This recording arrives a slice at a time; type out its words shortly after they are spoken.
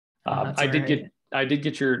I did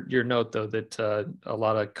get your note though that a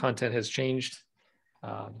lot of content has changed.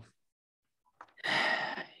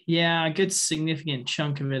 Yeah, a good significant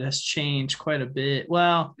chunk of it has changed quite a bit.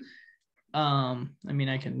 Well, I mean,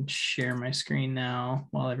 I can share my screen now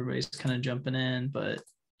while everybody's kind of jumping in, but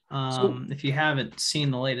if you haven't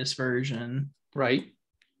seen the latest version, right,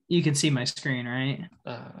 you can see my screen, right?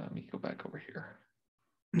 Let me go back over here.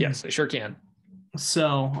 Yes, I sure can.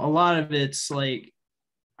 So a lot of it's like,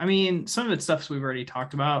 I mean, some of it's stuff we've already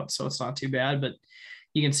talked about, so it's not too bad, but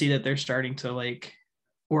you can see that they're starting to like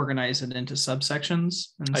organize it into subsections.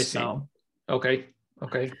 And I see. Okay.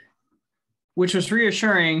 Which was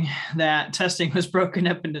reassuring that testing was broken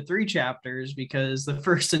up into 3 chapters, because the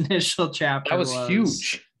first initial chapter that was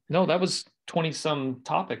huge. No, that was 20 some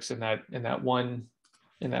topics in that one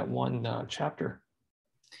chapter.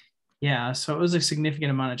 Yeah, so it was a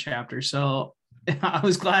significant amount of chapters. So I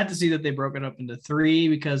was glad to see that they broke it up into 3,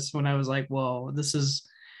 because when I was like, whoa, this is,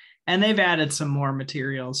 and they've added some more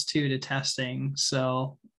materials too to testing.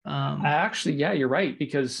 So actually, yeah, you're right,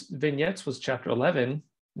 because vignettes was chapter 11.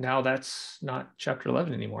 Now that's not chapter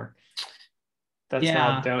 11 anymore. That's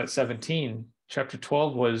now down at 17. Chapter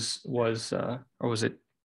 12 was or was it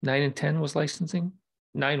 9 and 10 was licensing?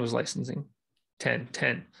 9 was licensing.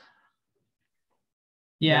 10.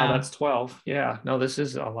 Yeah. Now that's 12. Yeah. No, this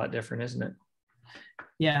is a lot different, isn't it?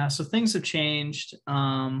 Yeah. So things have changed.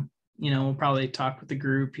 We'll probably talk with the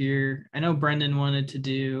group here. I know Brendan wanted to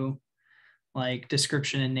do like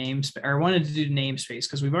description and namespace, or wanted to do namespace,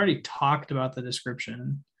 because we've already talked about the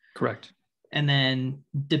description. Correct. And then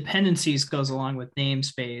dependencies goes along with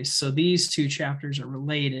namespace. So these 2 chapters are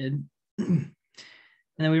related. And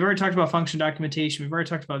then we've already talked about function documentation. We've already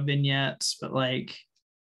talked about vignettes, but like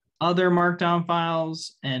other markdown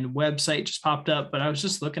files and website just popped up, but I was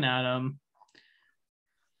just looking at them.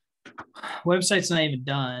 Website's not even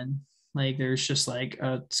done. Like there's just like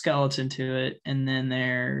a skeleton to it. And then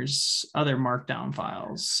there's other markdown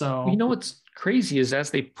files. So, you know, what's crazy is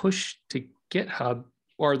as they push to GitHub,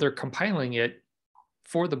 or they're compiling it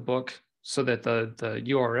for the book so that the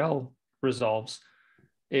URL resolves,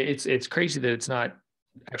 it's crazy that it's not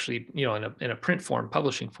actually, in a print form,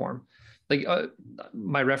 publishing form. Like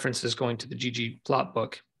my reference is going to the ggplot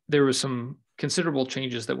book. There was some considerable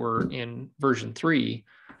changes that were in version 3.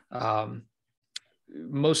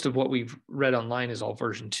 Most of what we've read online is all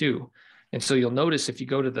version 2. And so you'll notice if you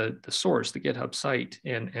go to the source, the GitHub site,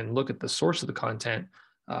 and look at the source of the content,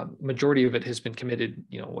 majority of it has been committed,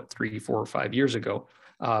 3, 4, or 5 years ago.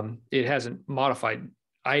 It hasn't modified.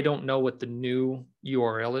 I don't know what the new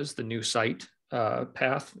URL is, the new site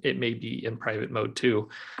path. It may be in private mode too.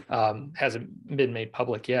 Hasn't been made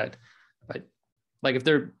public yet. But like if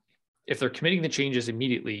they're committing the changes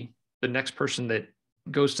immediately, the next person that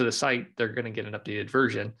goes to the site, they're going to get an updated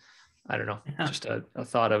version. I don't know. Yeah. Just a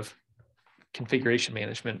thought of configuration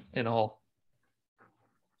management and all.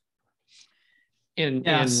 Go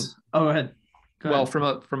ahead. Well,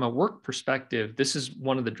 from a work perspective, this is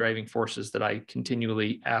one of the driving forces that I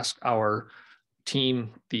continually ask our team,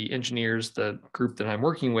 the engineers, the group that I'm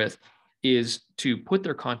working with, is to put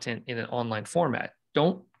their content in an online format.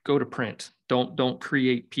 Don't go to print. Don't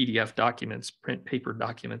create PDF documents, print paper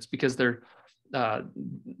documents, because they're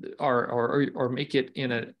or make it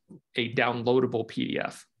in a downloadable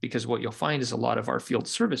PDF. Because what you'll find is a lot of our field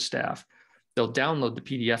service staff, they'll download the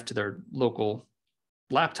PDF to their local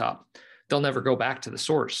laptop. They'll never go back to the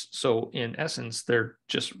source. So in essence, they're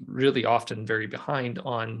just really often very behind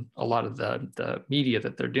on a lot of the media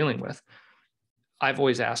that they're dealing with. I've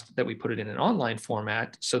always asked that we put it in an online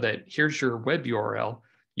format so that here's your web URL.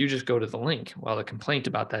 You just go to the link. Well, the complaint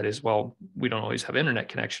about that is, well, we don't always have internet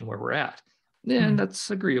connection where we're at. And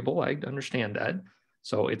that's agreeable. I understand that.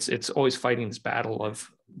 So it's always fighting this battle of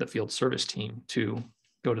the field service team to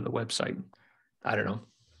go to the website. I don't know.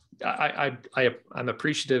 I'm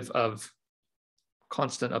appreciative of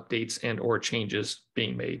constant updates and or changes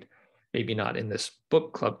being made. Maybe not in this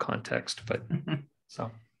book club context, but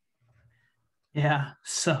so. Yeah.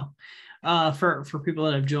 So for people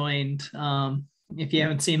that have joined, if you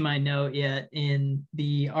haven't seen my note yet in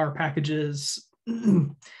the rpkgs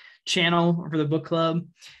channel for the book club,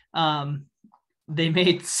 they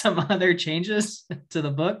made some other changes to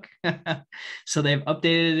the book. So they've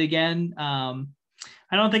updated it again.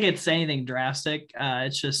 I don't think it's anything drastic.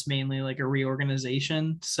 It's just mainly like a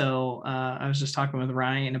reorganization. So I was just talking with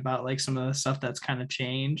Ryan about like some of the stuff that's kind of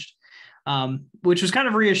changed, which was kind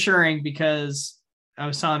of reassuring, because I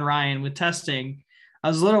was telling Ryan with testing, I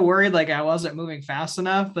was a little worried like I wasn't moving fast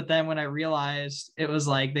enough. But then when I realized it was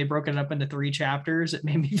like they broke it up into 3 chapters, it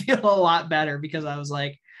made me feel a lot better, because I was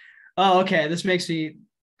like, oh, okay, this makes me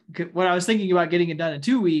what I was thinking about getting it done in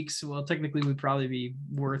 2 weeks, well, technically would probably be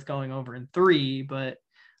worth going over in 3, but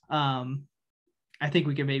I think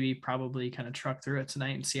we could maybe probably kind of truck through it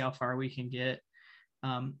tonight and see how far we can get.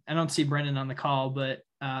 I don't see Brendan on the call, but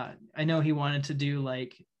I know he wanted to do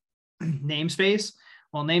like namespace.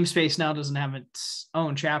 Well, namespace now doesn't have its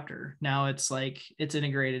own chapter. Now it's like it's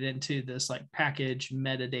integrated into this like package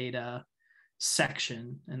metadata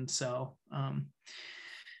section. And so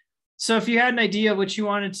so if you had an idea of what you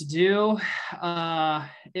wanted to do,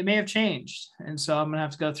 it may have changed. And so I'm gonna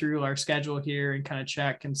have to go through our schedule here and kind of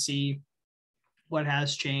check and see what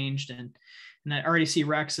has changed. And I already see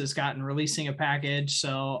Rex has gotten releasing a package.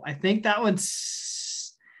 So I think that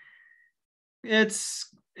one's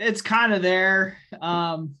it's kind of there.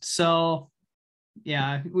 So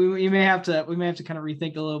yeah, we may have to kind of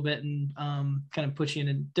rethink a little bit and kind of put you in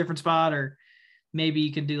a different spot, or maybe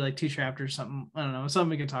you can do like 2 chapters, something. I don't know, something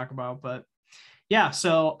we can talk about. But yeah,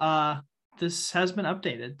 so this has been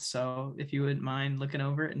updated. So if you wouldn't mind looking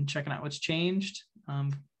over it and checking out what's changed,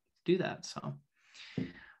 do that. So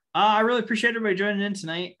I really appreciate everybody joining in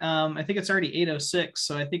tonight. I think it's already 8:06,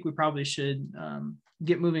 so I think we probably should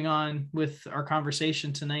get moving on with our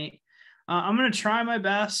conversation tonight. I'm going to try my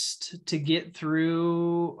best to get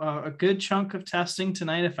through a good chunk of testing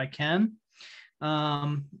tonight if I can.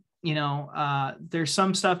 There's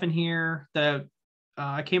some stuff in here that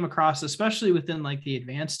I came across, especially within like the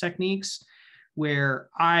advanced techniques, where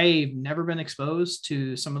I've never been exposed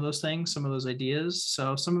to some of those things, some of those ideas.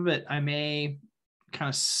 So some of it I may kind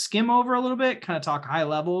of skim over a little bit, kind of talk high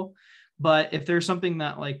level. But if there's something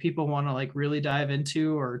that like people want to like really dive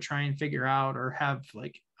into or try and figure out or have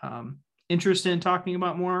like interest in talking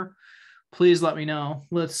about more, please let me know.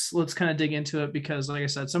 Let's kind of dig into it, because like I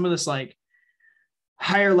said, some of this like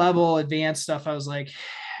higher level advanced stuff, I was like,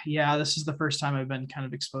 yeah, this is the first time I've been kind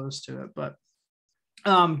of exposed to it. But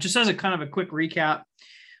just as a kind of a quick recap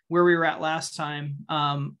where we were at last time,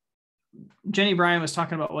 Jenny Bryan was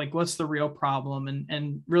talking about like, what's the real problem?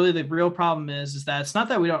 And really the real problem is that it's not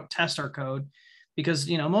that we don't test our code, because,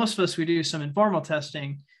 most of us, we do some informal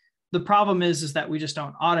testing. The problem is that we just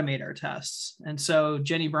don't automate our tests. And so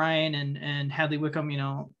Jenny Bryan and Hadley Wickham,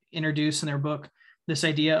 introduced in their book this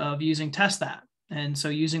idea of using test that. And so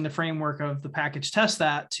using the framework of the package test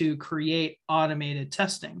that to create automated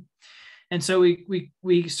testing. And so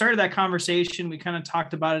we started that conversation. We kind of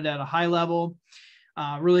talked about it at a high level.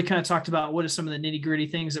 Really kind of talked about what are some of the nitty gritty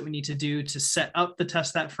things that we need to do to set up the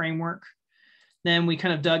test that framework. Then we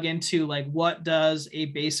kind of dug into like, what does a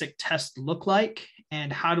basic test look like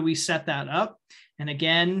and how do we set that up? And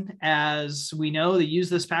again, as we know, the use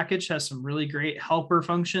this package has some really great helper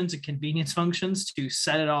functions and convenience functions to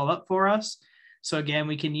set it all up for us. So again,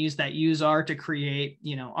 we can use that use R to create,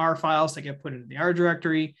 R files that get put into the R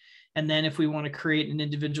directory. And then if we want to create an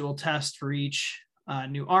individual test for each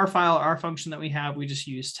new R file, R function that we have, we just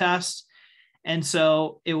use test. And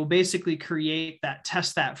so it will basically create that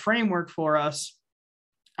test that framework for us,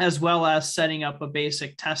 as well as setting up a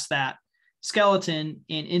basic test that skeleton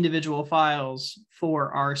in individual files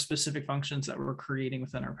for our specific functions that we're creating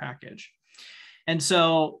within our package. And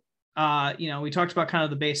so, we talked about kind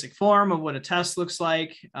of the basic form of what a test looks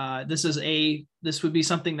like. This would be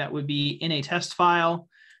something that would be in a test file.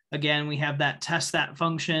 Again, we have that test that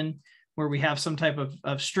function where we have some type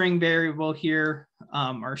of string variable here,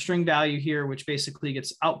 our string value here, which basically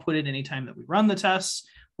gets outputted anytime that we run the tests,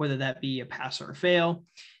 whether that be a pass or a fail.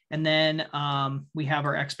 And then we have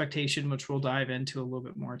our expectation, which we'll dive into a little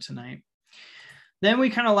bit more tonight. Then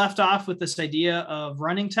we kind of left off with this idea of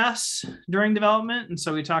running tests during development. And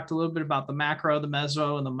so we talked a little bit about the macro, the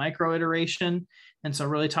meso, and the micro iteration. And so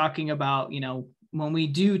really talking about, when we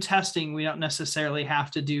do testing, we don't necessarily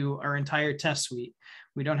have to do our entire test suite.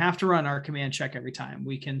 We don't have to run our command check every time.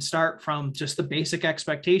 We can start from just the basic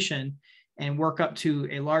expectation and work up to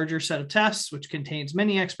a larger set of tests, which contains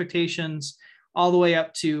many expectations, all the way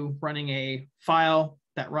up to running a file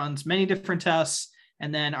that runs many different tests,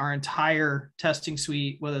 and then our entire testing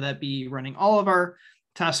suite, whether that be running all of our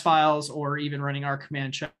test files or even running our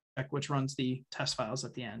command check, which runs the test files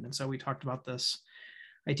at the end. And so we talked about this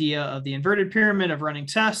idea of the inverted pyramid of running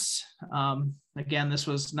tests. Again, this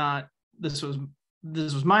was my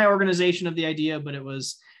organization of the idea, but it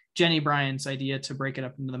was Jenny Bryan's idea to break it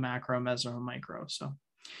up into the macro, meso, and micro. So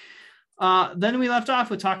then we left off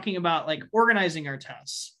with talking about like organizing our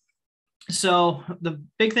tests. So the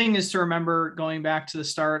big thing is to remember, going back to the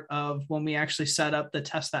start of when we actually set up the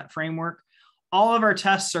test that framework, all of our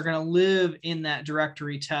tests are going to live in that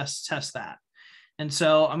directory test that. And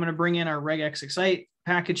so I'm going to bring in our regex excite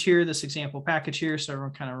package here, this example package here, so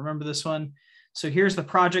everyone kind of remember this one. So here's the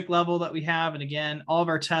project level that we have. And again, all of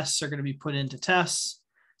our tests are going to be put into tests,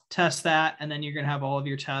 test that, and then you're going to have all of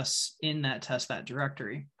your tests in that test that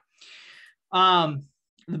directory.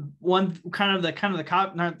 The one not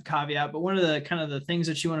the caveat, but one of the kind of the things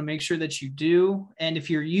that you want to make sure that you do, and if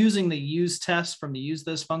you're using the use test from the use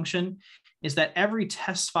this function, is that every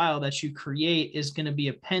test file that you create is going to be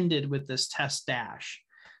appended with this test dash.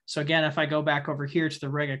 So again, if I go back over here to the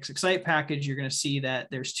regexcite package, you're going to see that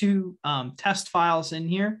there's two test files in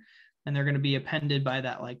here, and they're going to be appended by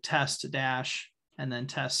that like test dash and then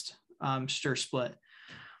test stir split.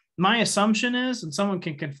 My assumption is, and someone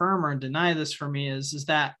can confirm or deny this for me, is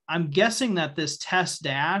that I'm guessing that this test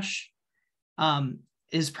dash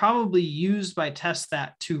is probably used by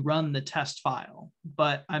teststat to run the test file,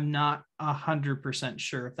 but I'm not 100%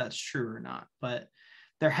 sure if that's true or not. But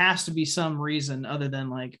there has to be some reason other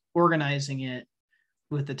than like organizing it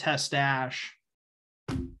with the test dash,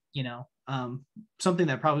 you know, something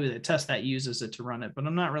that probably the teststat uses it to run it, but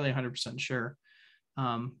I'm not really 100% sure.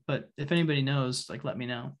 But if anybody knows, like, let me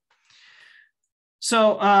know.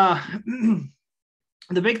 So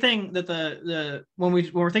the big thing that when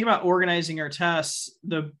we're thinking about organizing our tests,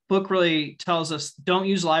 the book really tells us don't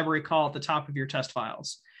use library call at the top of your test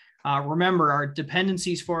files. Remember, our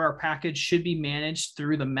dependencies for our package should be managed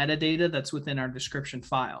through the metadata that's within our description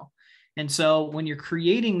file. And so when you're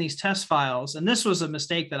creating these test files, and this was a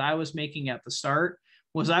mistake that I was making at the start,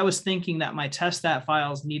 was I was thinking that my teststat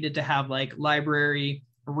files needed to have like library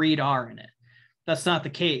read R in it. That's not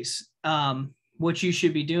the case. What you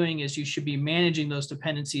should be doing is you should be managing those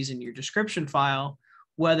dependencies in your description file,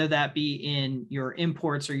 whether that be in your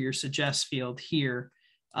imports or your suggest field here.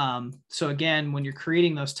 So again, when you're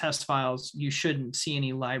creating those test files, you shouldn't see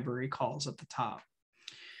any library calls at the top.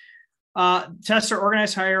 Tests are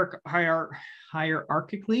organized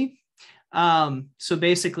hierarchically. So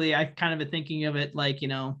basically, I kind of been thinking of it like, you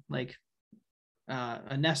know, like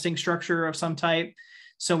a nesting structure of some type.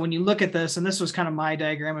 So when you look at this, and this was kind of my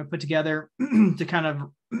diagram I put together to kind of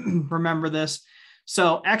remember this.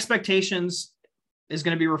 So expectations is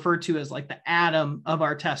going to be referred to as like the atom of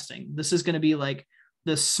our testing. This is going to be like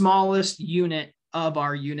the smallest unit of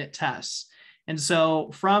our unit tests. And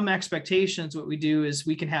so from expectations, what we do is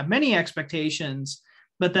we can have many expectations,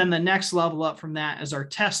 but then the next level up from that is our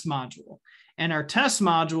test module. And our test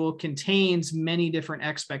module contains many different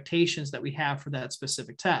expectations that we have for that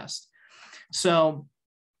specific test. So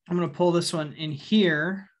I'm going to pull this one in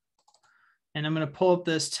here, and I'm going to pull up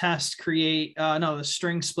this test the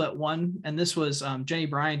string split one. And this was Jenny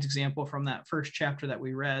Bryan's example from that first chapter that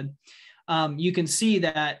we read. You can see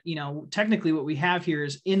that, you know, technically what we have here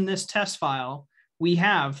is in this test file, we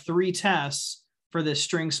have 3 tests for this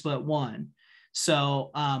string split one.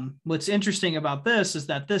 So what's interesting about this is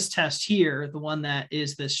that this test here, the one that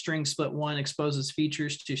is the string split one exposes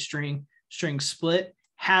features to string split,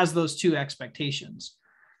 has those 2 expectations.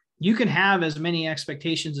 You can have as many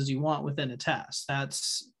expectations as you want within a test.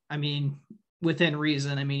 That's, I mean, within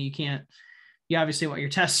reason. I mean, you obviously want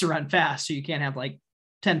your tests to run fast, so you can't have like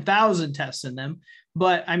 10,000 tests in them.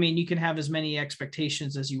 But I mean, you can have as many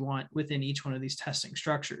expectations as you want within each one of these testing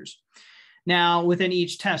structures. Now, within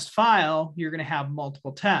each test file, you're going to have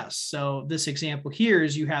multiple tests. So this example here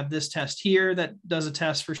is you have this test here that does a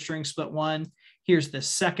test for string split one. Here's the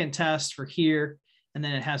second test for here. And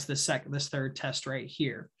then it has this third test right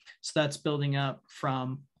here. So that's building up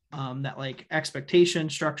from that like expectation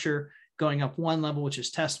structure going up one level, which is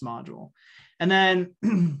test module. And then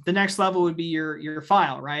the next level would be your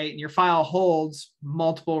file, right? And your file holds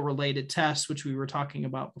multiple related tests, which we were talking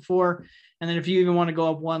about before. And then if you even want to go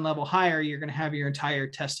up one level higher, you're going to have your entire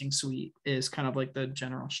testing suite is kind of like the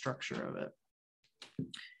general structure of it.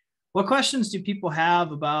 What questions do people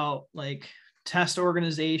have about like test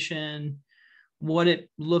organization, what it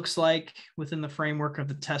looks like within the framework of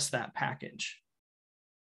the teststat package?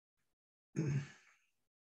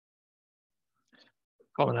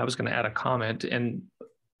 Collin, I was going to add a comment, and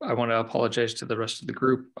I want to apologize to the rest of the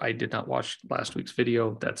group. I did not watch last week's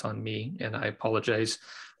video. That's on me, and I apologize.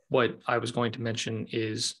 What I was going to mention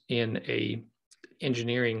is in a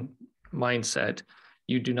engineering mindset,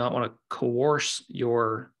 you do not want to coerce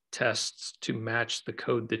your tests to match the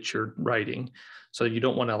code that you're writing. So you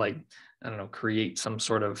don't want to, like, I don't know, create some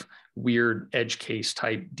sort of weird edge case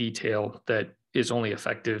type detail that is only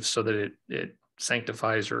effective so that it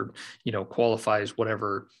sanctifies or, you know, qualifies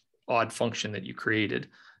whatever odd function that you created.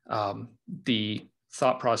 The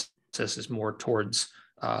thought process is more towards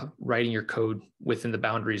writing your code within the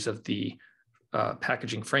boundaries of the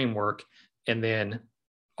packaging framework, and then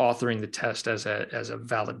authoring the test as a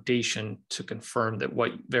validation to confirm that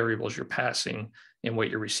what variables you're passing and what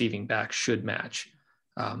you're receiving back should match.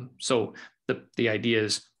 So the idea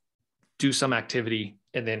is do some activity,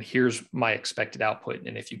 and then here's my expected output.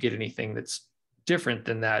 And if you get anything that's different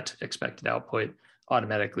than that expected output,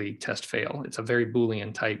 automatically test fail. It's a very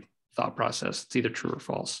Boolean type thought process. It's either true or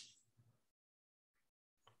false.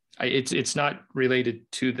 It's not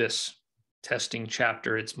related to this testing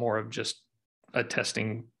chapter. It's more of just a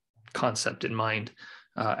testing concept in mind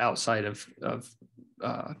outside of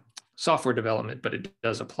software development, but it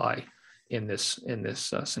does apply in this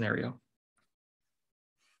scenario.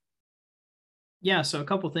 Yeah, so a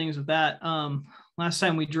couple things with that. Last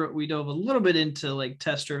time we dove a little bit into like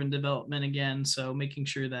test-driven development again. So making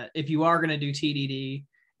sure that if you are going to do TDD,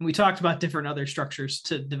 and we talked about different other structures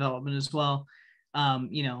to development as well,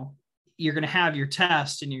 you're going to have your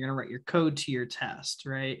test and you're going to write your code to your test,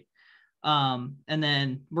 right? And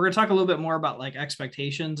then we're going to talk a little bit more about like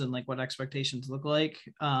expectations and like what expectations look like.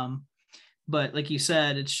 But like you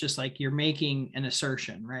said, it's just like you're making an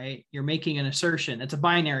assertion, right? You're making an assertion. It's a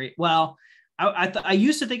binary. Well, I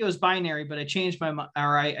used to think it was binary, but I changed my mind,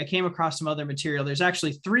 or I came across some other material. There's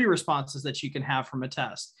actually 3 responses that you can have from a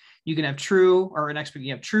test. You can have true or an expectation.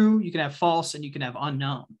 You have true, you can have false, and you can have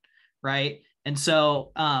unknown, right? And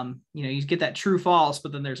so, you get that true, false,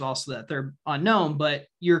 but then there's also that third unknown, but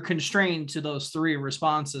you're constrained to those 3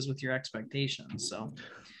 responses with your expectations. So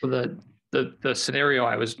well, the scenario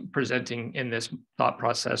I was presenting in this thought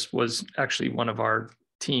process was actually one of our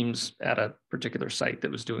teams at a particular site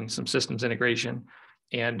that was doing some systems integration,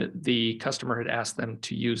 and the customer had asked them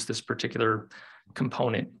to use this particular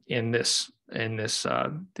component in this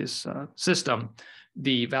system.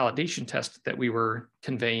 The validation test that we were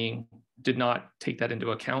conveying did not take that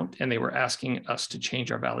into account, and they were asking us to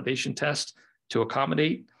change our validation test to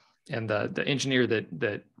accommodate. And the engineer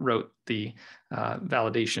that wrote the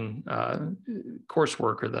validation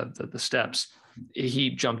coursework or the steps,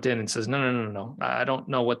 he jumped in and says, no, I don't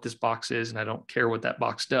know what this box is, and I don't care what that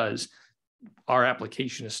box does. Our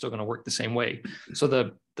application is still going to work the same way. So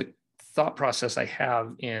the thought process I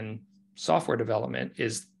have in software development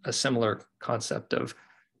is a similar concept of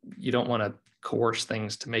you don't want to coerce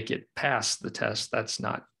things to make it pass the test. That's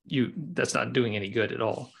not doing any good at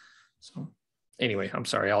all. So anyway, I'm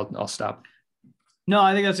sorry, I'll stop. No,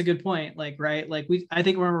 I think that's a good point. Like, right. Like I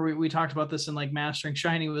think remember we talked about this in like Mastering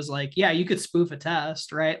Shiny was like, yeah, you could spoof a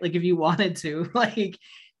test, right? Like if you wanted to, like,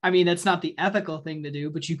 I mean, that's not the ethical thing to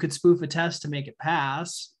do, but you could spoof a test to make it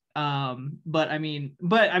pass. But I mean,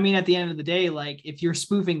 at the end of the day, like if you're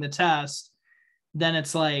spoofing the test, then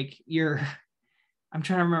it's like I'm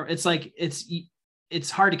trying to remember. It's like,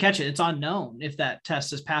 it's hard to catch it. It's unknown if that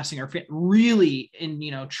test is passing or really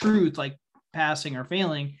in, truth, like passing or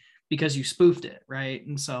failing, because you spoofed it, right?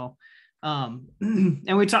 And so, and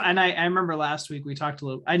we talked, and I remember last week we talked a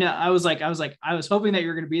little. I know I was hoping that you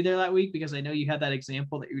were going to be there that week because I know you had that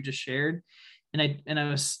example that you just shared, and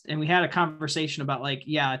we had a conversation about like,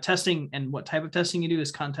 yeah, testing and what type of testing you do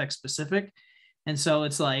is context specific, and so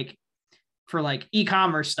it's like for like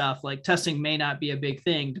e-commerce stuff, like testing may not be a big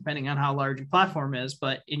thing depending on how large your platform is,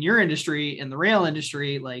 but in your industry, in the rail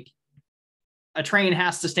industry, like a train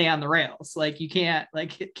has to stay on the rails. Like you can't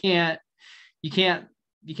just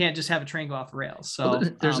have a train go off the rails. So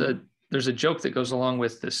there's a joke that goes along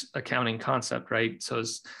with this accounting concept, right? So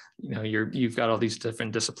it's, you've got all these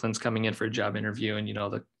different disciplines coming in for a job interview, and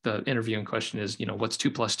the interviewing question is, what's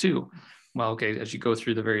 2 + 2? Well, okay, as you go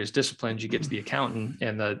through the various disciplines, you get to the accountant,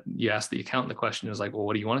 and you ask the accountant the question is like, well,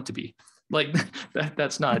 what do you want it to be? Like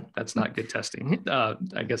that's not good testing.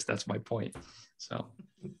 I guess that's my point. So.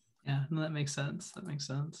 Yeah, no, that makes sense.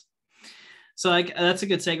 So that's a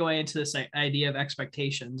good segue into this idea of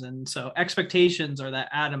expectations. And so expectations are that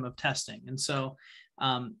atom of testing. And so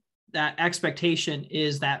that expectation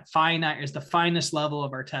is the finest level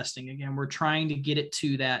of our testing. Again, we're trying to get it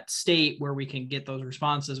to that state where we can get those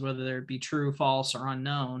responses, whether it be true, false, or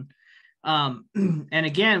unknown. And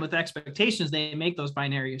again, with expectations, they make those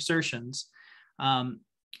binary assertions.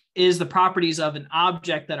 Is the properties of an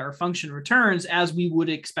object that our function returns as we would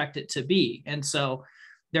expect it to be. And so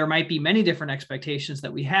there might be many different expectations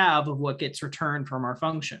that we have of what gets returned from our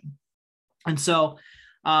function. And so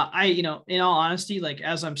in all honesty, like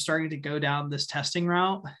as I'm starting to go down this testing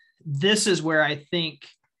route, this is where I think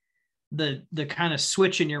the kind of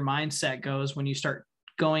switch in your mindset goes when you start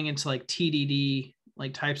going into like TDD,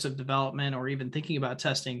 like types of development, or even thinking about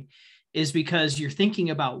testing, is because you're thinking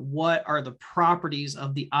about what are the properties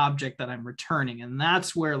of the object that I'm returning. And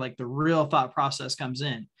that's where like the real thought process comes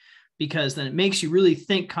in, because then it makes you really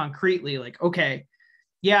think concretely, like, okay,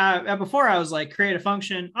 yeah, before I was like, create a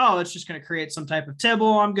function. Oh, it's just going to create some type of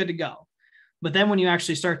tibble. I'm good to go. But then when you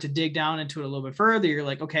actually start to dig down into it a little bit further, you're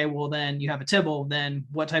like, okay, well, then you have a tibble. Then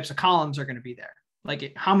what types of columns are going to be there?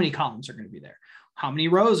 Like how many columns are going to be there? How many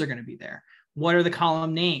rows are going to be there? What are the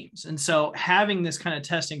column names? And so having this kind of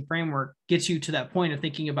testing framework gets you to that point of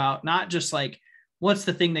thinking about not just like, what's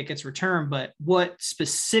the thing that gets returned, but what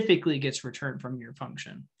specifically gets returned from your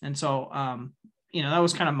function. And so, that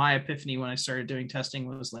was kind of my epiphany when I started doing testing,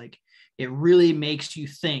 was like, it really makes you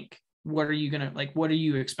think, what are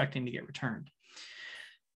you expecting to get returned?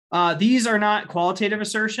 These are not qualitative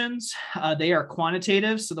assertions. They are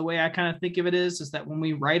quantitative. So the way I kind of think of it is that when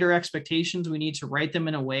we write our expectations, we need to write them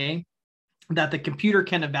in a way that the computer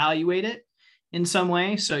can evaluate it in some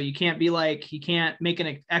way. So you can't make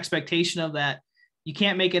an expectation of that. You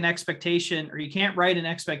can't make an expectation, or you can't write an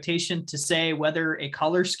expectation to say whether a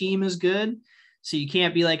color scheme is good. So you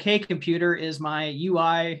can't be like, hey, computer, is my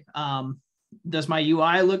UI, does my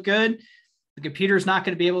UI look good? The computer is not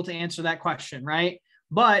going to be able to answer that question, right?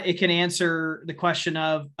 But it can answer the question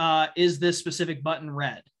of, is this specific button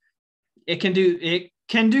red? It can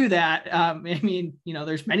do that.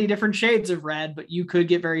 There's many different shades of red, but you could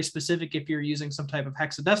get very specific if you're using some type of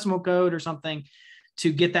hexadecimal code or something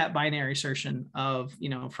to get that binary assertion of,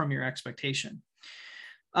 from your expectation.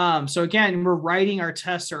 So again, we're writing our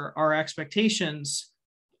tests or our expectations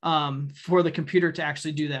for the computer to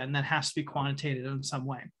actually do that. And that has to be quantitative in some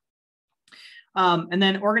way. And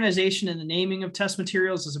then organization and the naming of test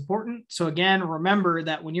materials is important. So again, remember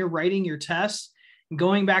that when you're writing your tests,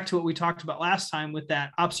 going back to what we talked about last time with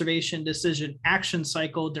that observation, decision, action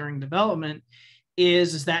cycle during development,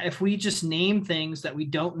 is that if we just name things that we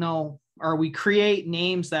don't know, or we create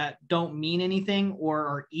names that don't mean anything or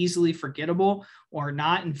are easily forgettable or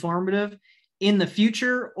not informative in the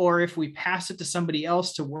future, or if we pass it to somebody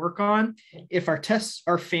else to work on, if our tests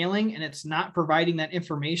are failing and it's not providing that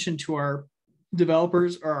information to our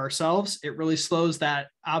developers or ourselves, it really slows that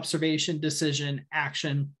observation, decision,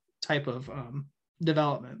 action type of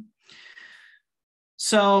development.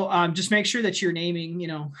 So just make sure that your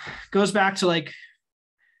naming, goes back to like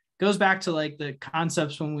the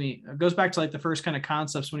concepts goes back to like the first kind of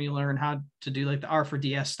concepts when you learn how to do like the R for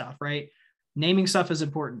DS stuff, right? Naming stuff is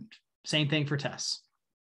important. Same thing for tests.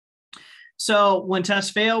 So when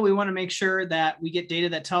tests fail, we want to make sure that we get data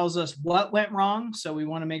that tells us what went wrong. So we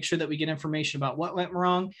want to make sure that we get information about what went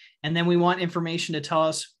wrong. And then we want information to tell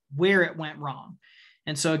us where it went wrong.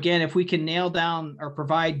 And so again, if we can nail down or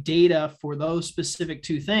provide data for those specific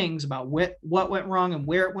two things about what went wrong and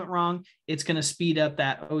where it went wrong, it's going to speed up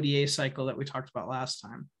that ODA cycle that we talked about last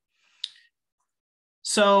time.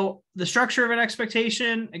 So the structure of an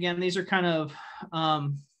expectation, again, these are kind of,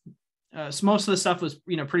 so most of the stuff was,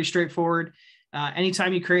 pretty straightforward.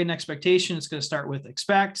 Anytime you create an expectation, it's going to start with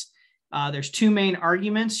expect. There's two main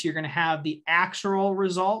arguments. You're going to have the actual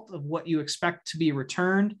result of what you expect to be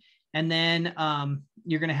returned. And then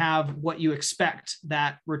you're going to have what you expect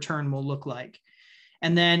that return will look like.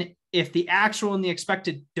 And then if the actual and the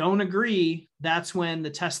expected don't agree, that's when the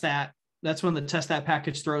test that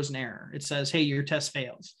package throws an error. It says, hey, your test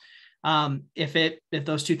fails. If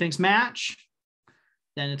those two things match,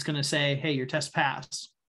 then it's going to say, hey, your test passed.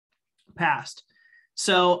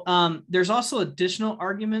 So there's also additional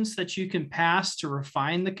arguments that you can pass to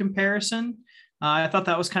refine the comparison. I thought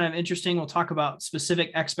that was kind of interesting. We'll talk about specific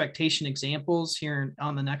expectation examples here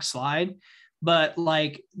on the next slide. But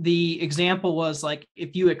like the example was like,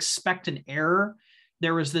 if you expect an error,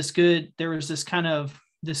 there was this kind of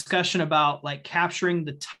discussion about like capturing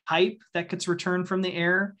the type that gets returned from the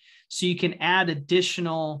error. So you can add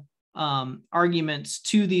additional arguments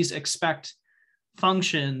to these expect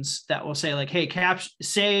functions that will say like, hey,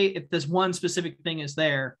 say if this one specific thing is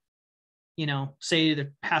there, say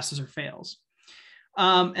either passes or fails.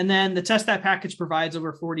 And then the test that package provides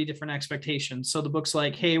over 40 different expectations. So the book's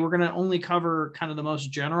like, hey, we're going to only cover kind of the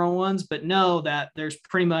most general ones, but know that there's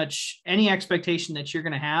pretty much any expectation that you're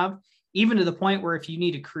going to have, even to the point where if you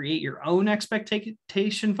need to create your own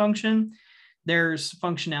expectation function, there's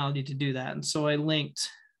functionality to do that. And so I linked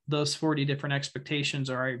those 40 different expectations,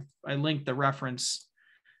 or I linked the reference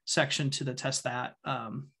section to the test that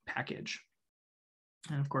package.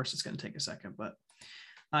 And of course, it's going to take a second, but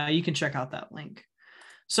you can check out that link.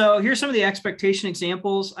 So here's some of the expectation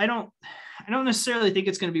examples. I don't necessarily think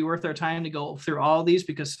it's going to be worth our time to go through all of these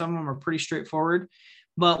because some of them are pretty straightforward.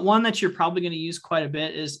 But one that you're probably going to use quite a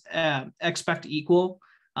bit is expect equal.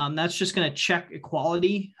 That's just going to check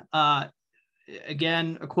equality.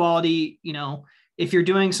 Again, equality, if you're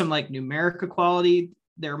doing some like numeric equality,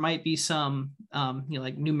 there might be some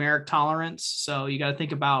like numeric tolerance. So you got to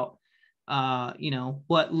think about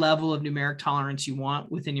what level of numeric tolerance you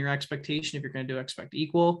want within your expectation if you're going to do expect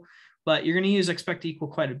equal, but you're going to use expect equal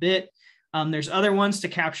quite a bit. There's other ones to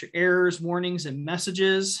capture errors, warnings, and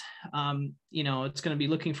messages. It's going to be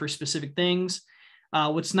looking for specific things.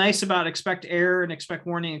 What's nice about expect error and expect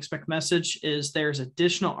warning, expect message is there's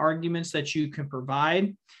additional arguments that you can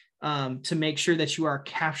provide to make sure that you are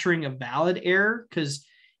capturing a valid error, because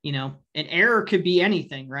an error could be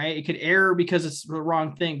anything, right? It could error because it's the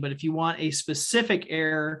wrong thing. But if you want a specific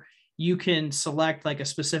error, you can select like a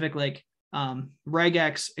specific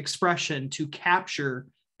regex expression to capture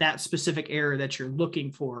that specific error that you're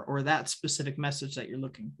looking for, or that specific message that you're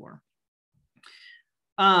looking for.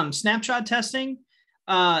 Snapshot testing.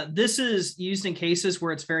 This is used in cases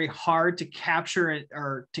where it's very hard to capture it,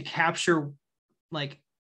 or to capture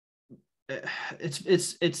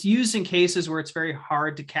it's used in cases where it's very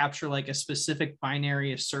hard to capture like a specific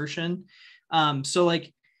binary assertion. I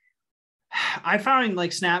found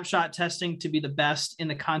like snapshot testing to be the best in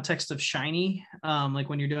the context of Shiny, like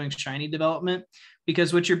when you're doing Shiny development,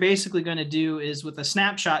 because what you're basically going to do is with a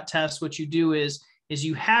snapshot test, what you do is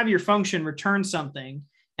you have your function return something,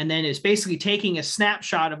 and then it's basically taking a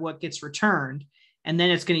snapshot of what gets returned, and then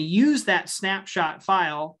it's going to use that snapshot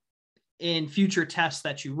file in future tests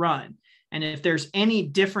that you run. And if there's any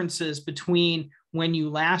differences between when you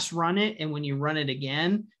last run it and when you run it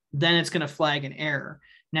again, then it's going to flag an error.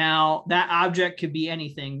 Now, that object could be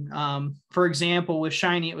anything. For example, with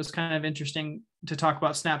Shiny, it was kind of interesting to talk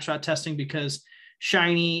about snapshot testing because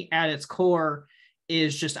Shiny at its core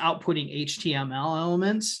is just outputting HTML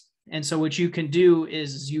elements. And so what you can do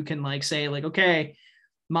is you can say, okay,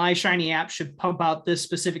 my Shiny app should pump out this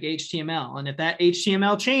specific HTML. And if that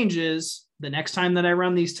HTML changes, the next time that I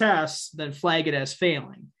run these tests, then flag it as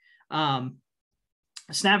failing.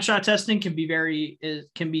 Snapshot testing can be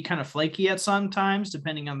kind of flaky at sometimes,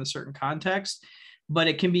 depending on the certain context, but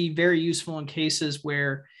it can be very useful in cases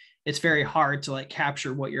where it's very hard to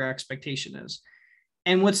capture what your expectation is.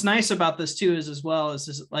 And what's nice about this too is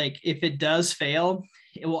if it does fail,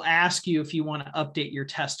 it will ask you if you want to update your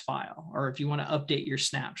test file or if you want to update your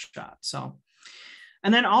snapshot. So,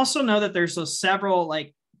 and then also know that there's those several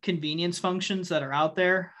convenience functions that are out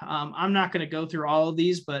there. I'm not going to go through all of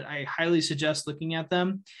these, but I highly suggest looking at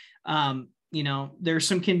them. There's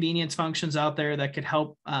some convenience functions out there that could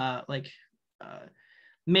help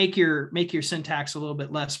make your syntax a little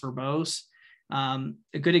bit less verbose. A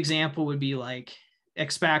good example would be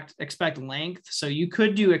expect length. So you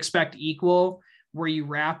could do expect equal, where you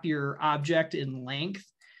wrap your object in length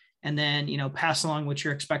and then, pass along what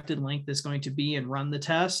your expected length is going to be and run the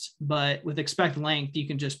test. But with expect length, you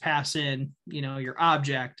can just pass in, your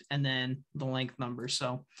object and then the length number.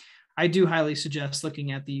 So I do highly suggest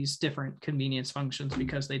looking at these different convenience functions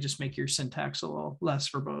because they just make your syntax a little less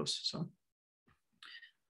verbose.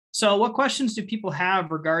 So what questions do people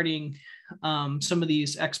have regarding some of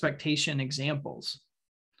these expectation examples?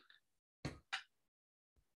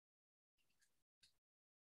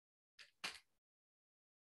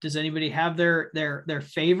 Does anybody have their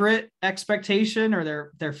favorite expectation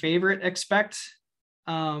or their favorite expect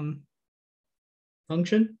function?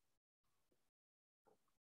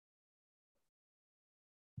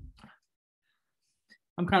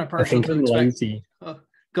 I'm kind of partial to I'm lazy. Oh,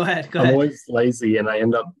 go ahead. I'm always lazy, and I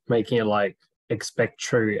end up making it expect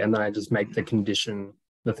true, and then I just make the condition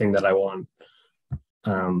the thing that I want.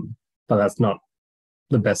 But that's not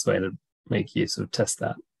the best way to make use of test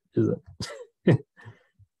that, is it?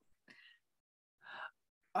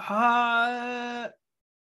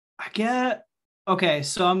 Okay,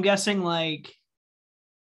 so I'm guessing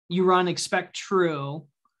you run expect true,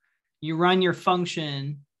 you run your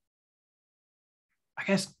function. I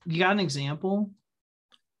guess you got an example?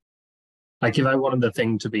 If I wanted the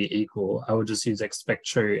thing to be equal, I would just use expect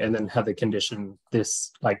true and then have the condition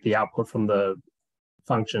this, the output from the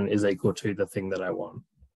function is equal to the thing that I want,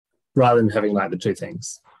 rather than having the two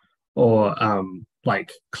things. Or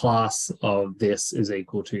class of this is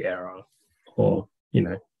equal to error, or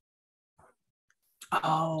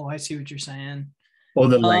Oh, I see what you're saying. Or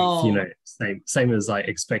the length, same as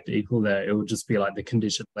expect equal there. It would just be the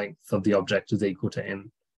condition length of the object is equal to n,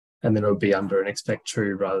 and then it would be under an expect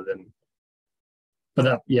true rather than. But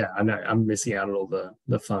that, I know I'm missing out on all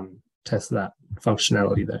the fun test that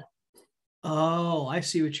functionality there. Oh, I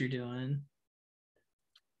see what you're doing.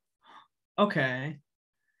 Okay.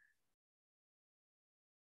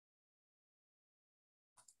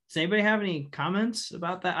 Does anybody have any comments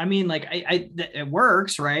about that? I mean, it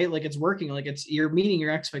works, right? It's working, you're meeting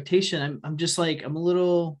your expectation. I'm just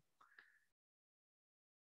I'm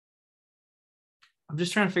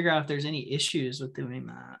just trying to figure out if there's any issues with doing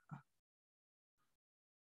that.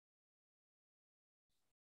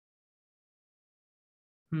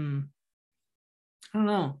 I don't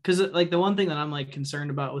know, because like the one thing that I'm like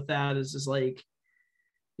concerned about with that is like,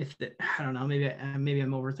 if the, I don't know, maybe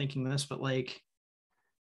I'm overthinking this, but like,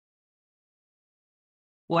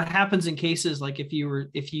 what happens in cases like if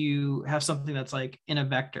you have something that's like in a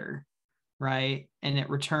vector, right, and it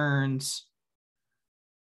returns,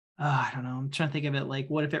 I don't know, I'm trying to think of it, like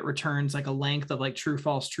what if it returns like a length of like true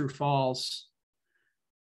false,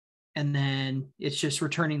 and then it's just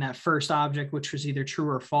returning that first object, which was either true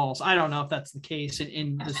or false. I don't know if that's the case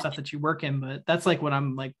in the stuff that you work in, but that's like what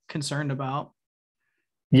I'm like concerned about.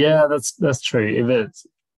 Yeah, that's true.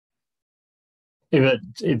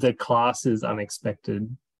 If the class is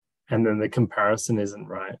unexpected and then the comparison isn't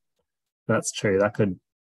right, that's true. That could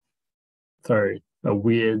throw a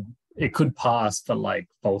weird, it could pass, but like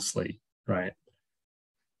falsely, right?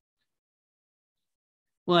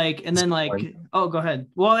 Like, and then like, oh, go ahead.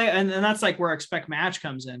 Well, and that's like where expect match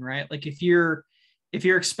comes in, right? Like if you're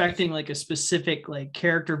expecting like a specific like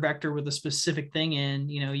character vector with a specific thing in,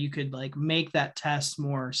 you could like make that test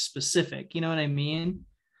more specific. You know what I mean?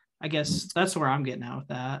 I guess that's where I'm getting at with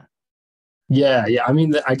that. Yeah. I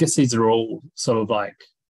mean, I guess these are all sort of like,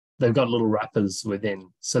 they've got little wrappers within,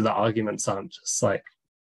 so the arguments aren't just like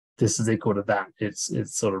this is equal to that. It's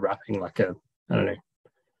sort of wrapping like a, I don't know,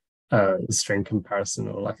 a string comparison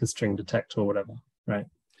or like a string detector or whatever, right?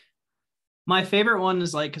 My favorite one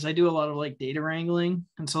is like, because I do a lot of like data wrangling,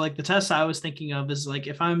 and so like the test I was thinking of is like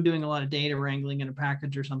if I'm doing a lot of data wrangling in a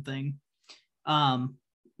package or something,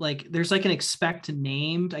 like there's like an expect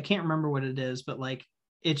named, I can't remember what it is, but like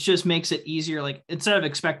it just makes it easier. Like instead of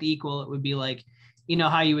expect equal, it would be like,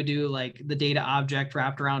 how you would do like the data object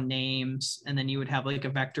wrapped around names, and then you would have like a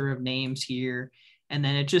vector of names here, and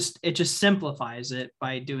then it just simplifies it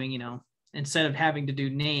by doing, instead of having to do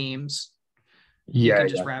names, you can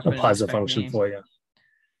just wrap it applies a and function names. for you.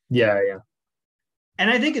 Yeah. And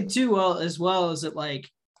I think it too, as well as it like,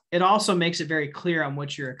 it also makes it very clear on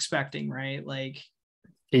what you're expecting, right? Like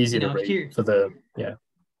easy to read here, for the,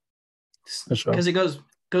 for sure. Because it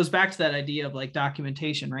goes back to that idea of like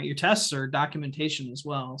documentation, right? Your tests are documentation as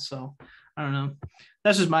well. So I don't know.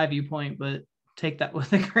 That's just my viewpoint, but take that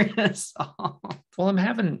with a grain of salt. Well, I'm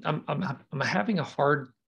having a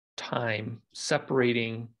hard time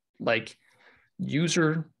separating like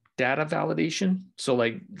user data validation. So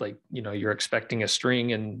like you're expecting a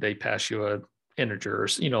string and they pass you a integer or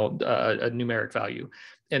a numeric value,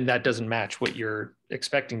 and that doesn't match what you're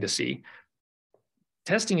expecting to see.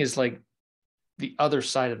 Testing is like the other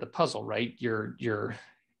side of the puzzle, right?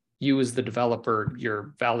 You as the developer,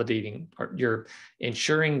 you're validating, or you're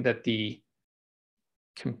ensuring that the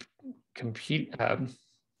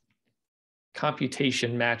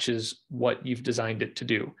computation matches what you've designed it to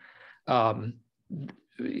do.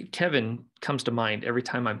 Kevin comes to mind every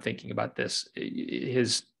time I'm thinking about this,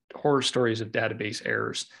 his horror stories of database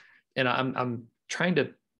errors. And I'm trying to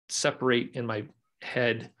separate in my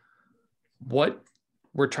head what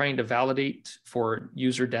we're trying to validate for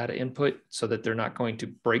user data input so that they're not going to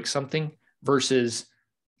break something versus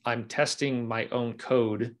I'm testing my own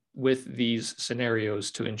code with these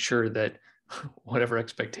scenarios to ensure that whatever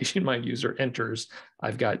expectation my user enters,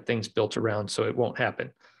 I've got things built around so it won't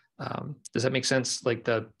happen. Does that make sense? Like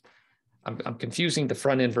I'm confusing the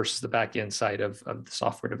front end versus the back end side of the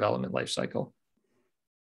software development lifecycle.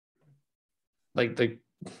 Like the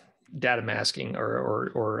data masking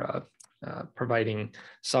or providing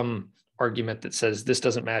some argument that says this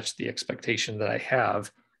doesn't match the expectation that I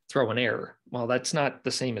have, throw an error. Well, that's not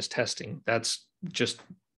the same as testing. That's just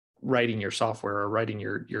writing your software or writing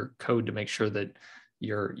your code to make sure that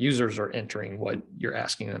your users are entering what you're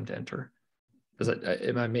asking them to enter.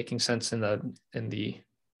 Am I making sense in the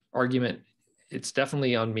argument? It's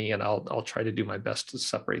definitely on me, and I'll try to do my best to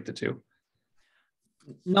separate the two.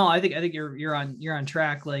 No, I think you're on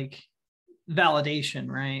track. Like validation,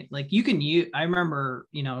 right? Like you can use, I remember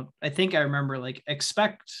like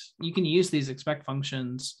you can use these expect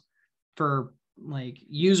functions for like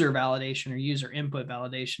user validation or user input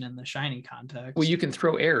validation in the Shiny context. Well, you can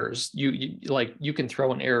throw errors. You can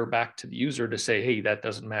throw an error back to the user to say, hey, that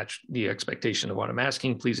doesn't match the expectation of what I'm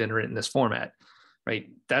asking. Please enter it in this format, right?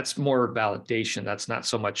 That's more validation. That's not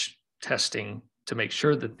so much testing to make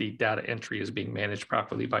sure that the data entry is being managed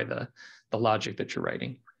properly by the logic that you're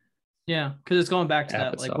writing. Yeah, because it's going back to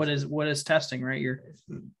that, like what is testing, right?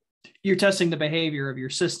 You're testing the behavior of your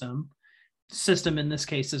system. System in this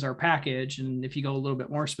case is our package, and if you go a little bit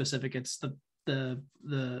more specific, it's the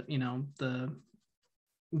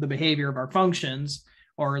behavior of our functions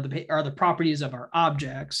or the properties of our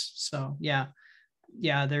objects. So yeah,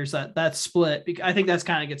 there's that split. I think that's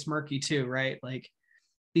kind of gets murky too, right? Like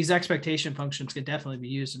these expectation functions could definitely be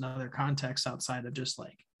used in other contexts outside of just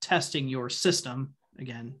like testing your system,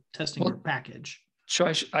 again, testing your package.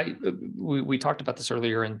 So we talked about this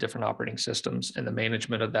earlier in different operating systems and the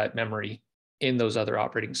management of that memory in those other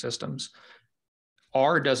operating systems.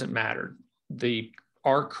 R doesn't matter.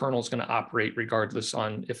 R kernel is going to operate regardless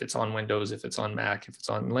on if it's on Windows, if it's on Mac, if it's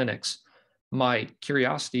on Linux. My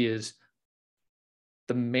curiosity is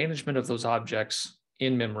the management of those objects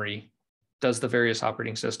in memory. Does the various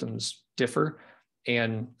operating systems differ?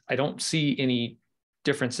 And I don't see any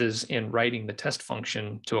differences in writing the test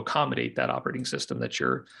function to accommodate that operating system that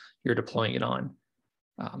you're deploying it on,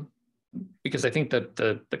 because I think that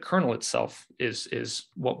the kernel itself is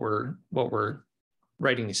what we're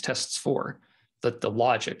writing these tests for. The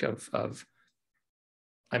logic of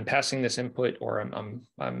I'm passing this input, or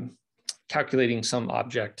I'm calculating some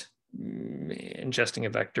object, ingesting a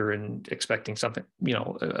vector and expecting something,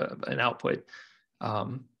 an output.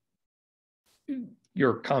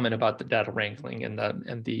 Your comment about the data wrangling and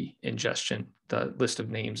the ingestion, the list of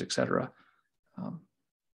names, et cetera.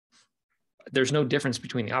 There's no difference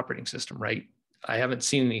between the operating system, right? I haven't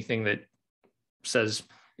seen anything that says,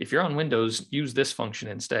 if you're on Windows, use this function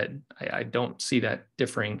instead. I don't see that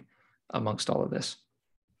differing amongst all of this.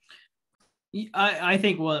 I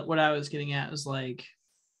think what I was getting at is like,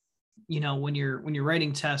 when you're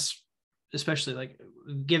writing tests, especially like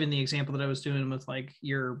given the example that I was doing with like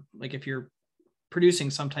if you're producing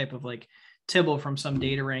some type of like tibble from some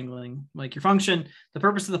data wrangling, like your function, the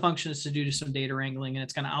purpose of the function is to do some data wrangling and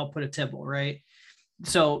it's going to output a tibble, right?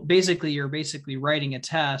 So basically you're writing a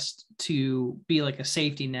test to be like a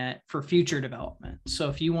safety net for future development. So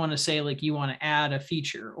if you want to say like you want to add a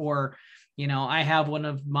feature, or, I have one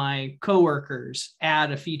of my coworkers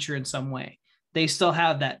add a feature in some way, they still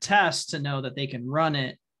have that test to know that they can run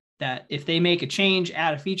it, that if they make a change,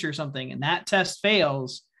 add a feature or something, and that test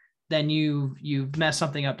fails, then you've messed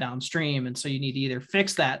something up downstream. And so you need to either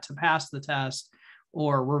fix that to pass the test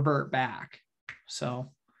or revert back.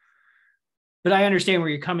 So, but I understand where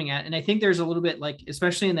you're coming at. And I think there's a little bit like,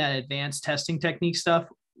 especially in that advanced testing technique stuff,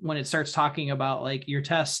 when it starts talking about like your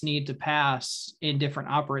tests need to pass in different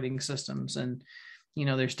operating systems. And,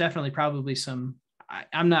 there's definitely probably some,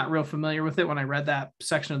 I'm not real familiar with it when I read that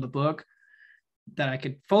section of the book that I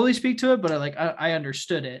could fully speak to it, but I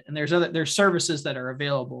understood it. And there's services that are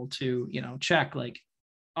available to, check like,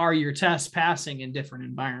 are your tests passing in different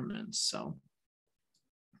environments? So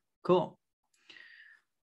cool.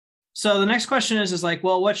 So the next question is like,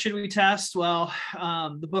 well, what should we test? Well,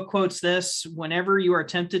 the book quotes this: whenever you are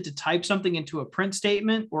tempted to type something into a print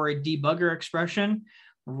statement or a debugger expression,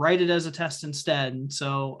 write it as a test instead. And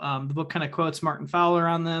so the book kind of quotes Martin Fowler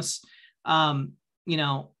on this.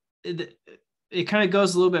 It kind of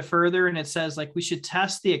goes a little bit further, and it says like, we should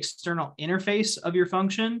test the external interface of your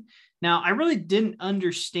function. Now, I really didn't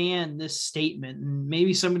understand this statement, and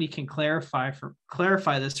maybe somebody can clarify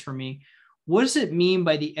this for me. What does it mean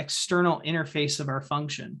by the external interface of our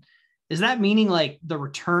function? Is that meaning like the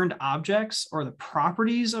returned objects or the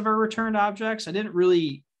properties of our returned objects? I didn't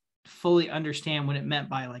really fully understand what it meant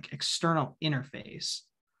by like external interface.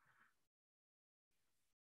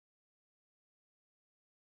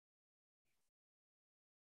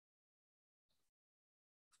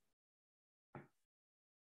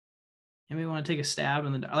 Anybody want to take a stab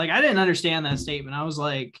in the dark? Like, I didn't understand that statement. I was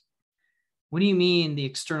like, what do you mean the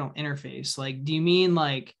external interface? Like, do you mean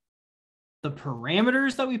like the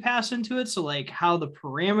parameters that we pass into it? So like how the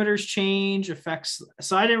parameters change affects.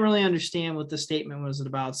 So I didn't really understand what the statement was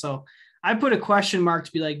about. So I put a question mark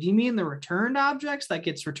to be like, do you mean the returned objects that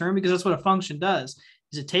gets returned? Because that's what a function does,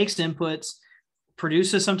 is it takes inputs,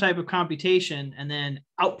 produces some type of computation, and then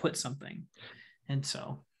outputs something. And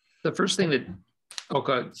so the first thing that, oh,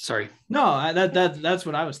 God, sorry. No, that's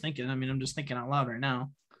what I was thinking. I mean, I'm just thinking out loud right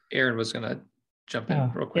now. Aaron was going to jump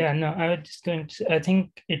in real quick. Yeah, no, I was just going to, I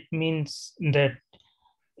think it means that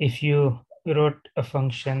if you wrote a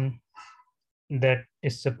function that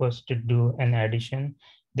is supposed to do an addition,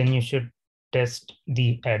 then you should test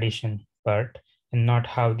the addition part and not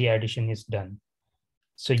how the addition is done.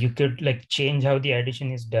 So you could like change how the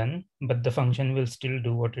addition is done, but the function will still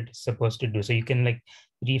do what it is supposed to do. So you can like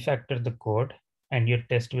refactor the code and your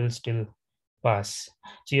test will still pass.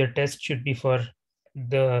 So your test should be for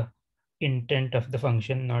the intent of the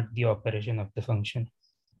function, not the operation of the function.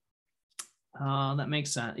 That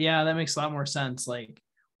makes sense. Yeah, that makes a lot more sense. Like,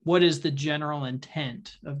 what is the general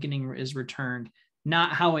intent of getting is returned,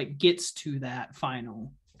 not how it gets to that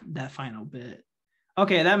final bit.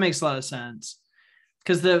 Okay, that makes a lot of sense.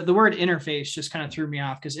 Because the word interface just kind of threw me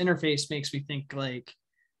off, because interface makes me think like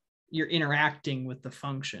you're interacting with the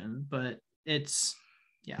function, but it's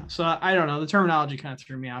yeah. So I don't know. The terminology kind of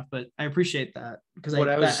threw me off, but I appreciate that because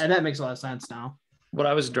that makes a lot of sense now. What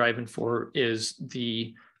I was driving for is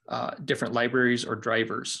the different libraries or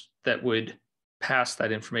drivers that would pass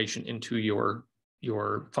that information into your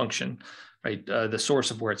function, right? The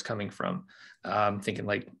source of where it's coming from. Thinking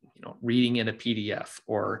like, reading in a PDF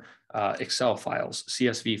or Excel files,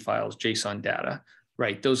 CSV files, JSON data,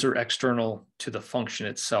 right? Those are external to the function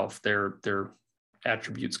itself. They're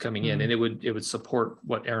attributes coming in, and it would support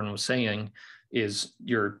what Aaron was saying, is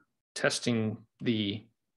you're testing the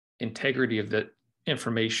integrity of the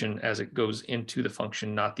information as it goes into the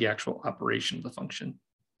function, not the actual operation of the function.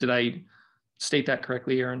 Did I state that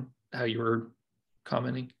correctly, Aaron, how you were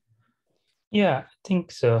commenting? Yeah, I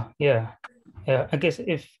think so. Yeah. I guess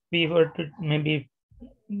if we were to maybe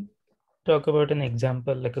talk about an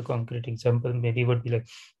example, like a concrete example, maybe would be like,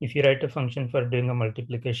 if you write a function for doing a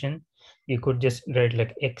multiplication, you could just write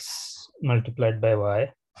like x multiplied by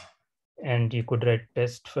y, and you could write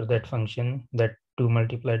test for that function that 2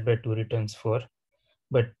 multiplied by 2 returns 4.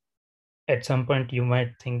 But at some point you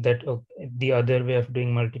might think that the other way of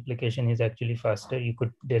doing multiplication is actually faster. You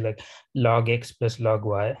could do like log x plus log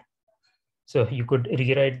y. So you could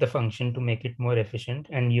rewrite the function to make it more efficient,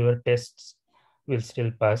 and your tests will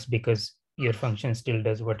still pass because your function still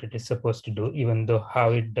does what it is supposed to do, even though how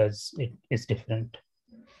it does it is different.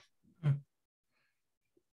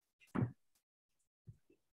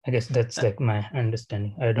 I guess that's like my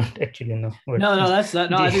understanding. I don't actually know what. I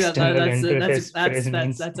think that's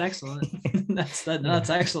excellent. That's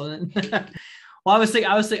excellent. Well, I was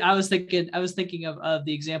thinking of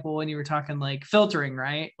the example when you were talking like filtering,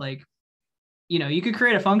 right? Like, you could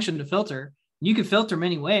create a function to filter. You could filter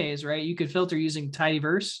many ways, right? You could filter using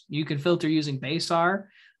tidyverse. You could filter using base R.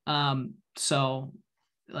 So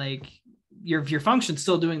like your function's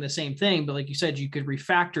still doing the same thing, but like you said, you could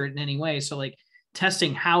refactor it in any way. So like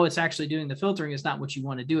testing how it's actually doing the filtering is not what you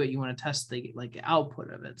want to do it. You want to test the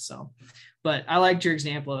output of it. So, but I liked your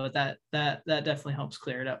example of it. That definitely helps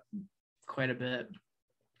clear it up quite a bit.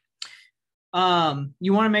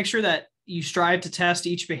 You want to make sure that you strive to test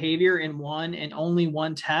each behavior in one and only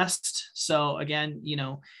one test. So again,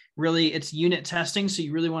 really it's unit testing. So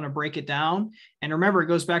you really want to break it down. And remember, it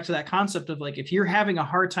goes back to that concept of like, if you're having a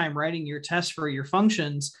hard time writing your tests for your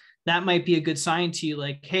functions, that might be a good sign to you,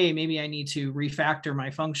 like, hey, maybe I need to refactor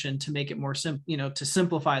my function to make it more simple, to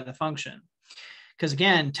simplify the function. Because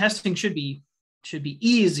again, testing should be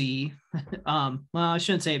easy. Well, I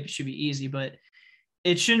shouldn't say it should be easy, but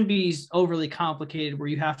it shouldn't be overly complicated where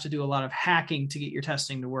you have to do a lot of hacking to get your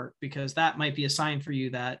testing to work, because that might be a sign for you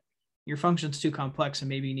that your function's too complex and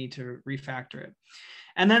maybe you need to refactor it.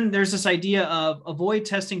 And then there's this idea of avoid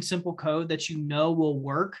testing simple code that will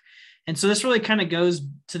work. And so this really kind of goes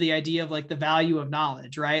to the idea of like the value of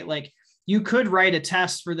knowledge, right? Like you could write a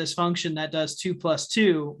test for this function that does 2 +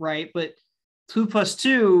 2, right? But 2 +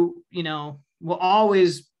 2, will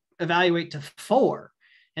always evaluate to 4.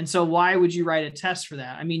 And so why would you write a test for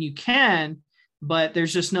that? I mean, you can, but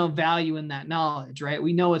there's just no value in that knowledge, right?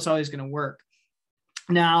 We know it's always going to work.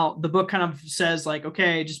 Now, the book kind of says like,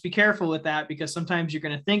 okay, just be careful with that, because sometimes you're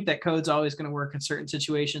going to think that code's always going to work in certain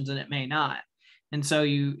situations and it may not. And so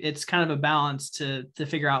it's kind of a balance to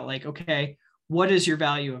figure out like, okay, what is your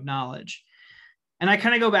value of knowledge? And I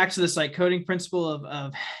kind of go back to this like coding principle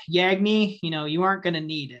of Yagni, you aren't going to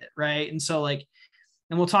need it, right? And so like,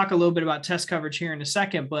 and we'll talk a little bit about test coverage here in a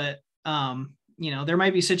second, but there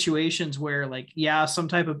might be situations where like, yeah, some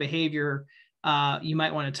type of behavior you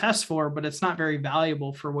might want to test for, but it's not very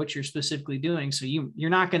valuable for what you're specifically doing. So you're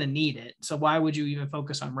not going to need it. So why would you even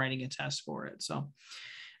focus on writing a test for it? So,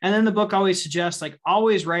 and then the book always suggests like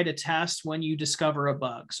always write a test when you discover a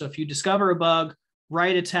bug. So if you discover a bug,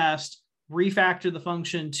 write a test, refactor the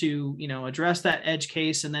function to, address that edge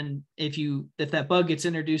case. And then if that bug gets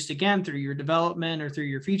introduced again through your development or through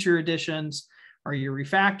your feature additions or your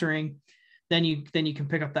refactoring, then you can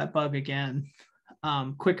pick up that bug again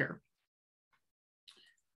quicker.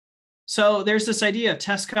 So there's this idea of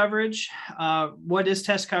test coverage. What is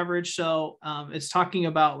test coverage? So it's talking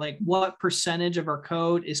about like what percentage of our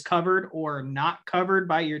code is covered or not covered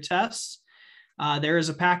by your tests. There is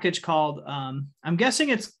a package called, I'm guessing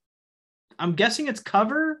it's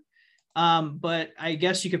cover, but I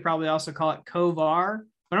guess you could probably also call it covar,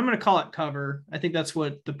 but I'm going to call it cover. I think that's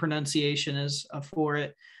what the pronunciation is for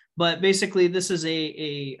it. But basically this is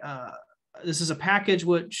a package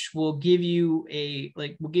which will give you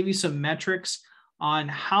some metrics on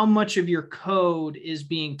how much of your code is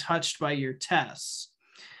being touched by your tests.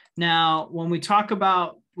 Now, when we talk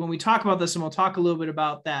about this, and we'll talk a little bit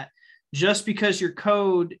about that, just because your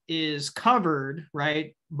code is covered,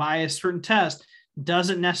 right, by a certain test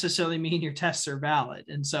doesn't necessarily mean your tests are valid.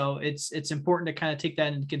 And so it's important to kind of take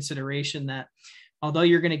that into consideration, that although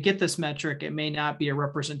you're going to get this metric, it may not be a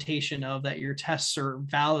representation of that your tests are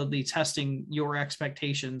validly testing your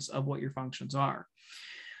expectations of what your functions are.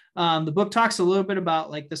 The book talks a little bit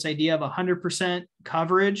about like this idea of 100%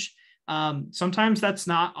 coverage. Sometimes that's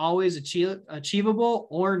not always achievable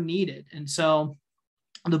or needed. And so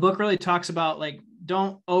the book really talks about like,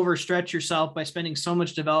 don't overstretch yourself by spending so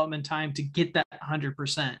much development time to get that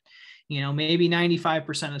 100%. You know, maybe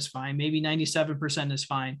 95% is fine. Maybe 97% is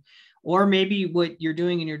fine. Or maybe what you're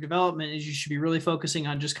doing in your development is you should be really focusing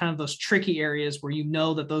on just kind of those tricky areas where you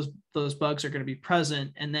know that those bugs are going to be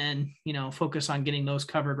present, and then, you know, focus on getting those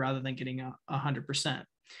covered rather than getting 100%.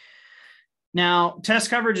 Now, test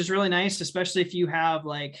coverage is really nice, especially if you have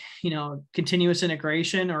like, you know, continuous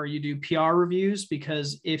integration or you do PR reviews,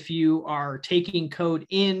 because if you are taking code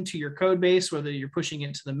into your code base, whether you're pushing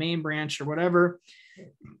it to the main branch or whatever,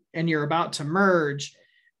 and you're about to merge,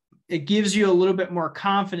 it gives you a little bit more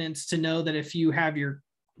confidence to know that if you have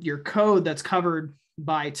your code that's covered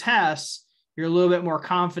by tests, you're a little bit more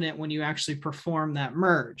confident when you actually perform that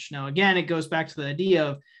merge. Now, again, it goes back to the idea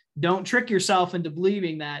of don't trick yourself into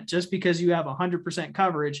believing that just because you have 100%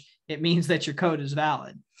 coverage, it means that your code is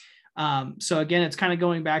valid. So again, it's kind of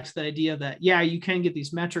going back to the idea that, yeah, you can get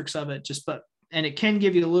these metrics of it, and it can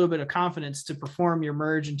give you a little bit of confidence to perform your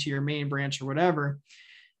merge into your main branch or whatever.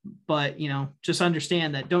 But, you know, just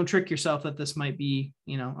understand that, don't trick yourself that this might be,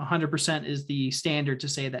 you know, 100% is the standard to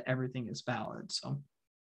say that everything is valid. So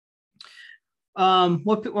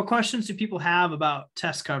what questions do people have about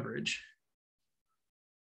test coverage?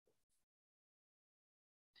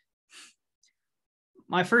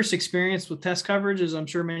 My first experience with test coverage is, I'm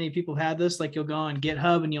sure many people had this, like you'll go on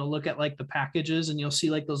GitHub and you'll look at like the packages and you'll see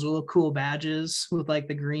like those little cool badges with like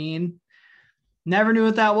the green. Never knew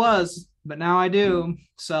what that was, but now I do.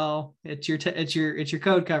 So it's your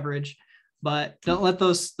code coverage, but don't let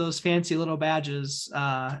those fancy little badges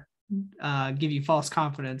give you false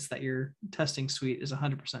confidence that your testing suite is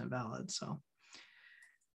 100% valid.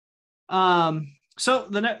 So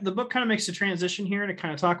the book kind of makes a transition here to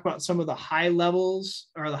kind of talk about some of the high levels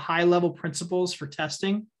or the high level principles for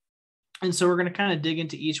testing. And so we're going to kind of dig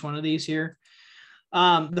into each one of these here.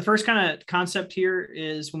 The first kind of concept here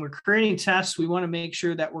is when we're creating tests, we want to make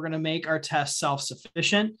sure that we're going to make our tests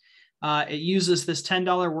self-sufficient. It uses this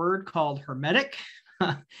 $10 word called hermetic.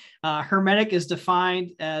 Hermetic is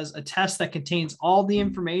defined as a test that contains all the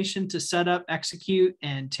information to set up, execute,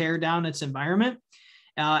 and tear down its environment.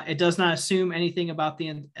 It does not assume anything about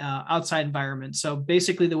the outside environment. So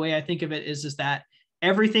basically the way I think of it is that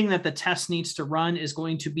everything that the test needs to run is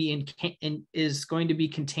going to be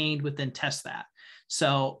contained within test that.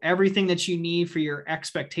 So everything that you need for your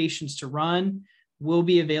expectations to run will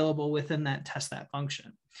be available within that test that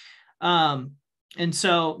function. And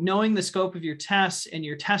so knowing the scope of your tests and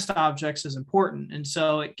your test objects is important. And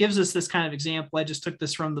so it gives us this kind of example. I just took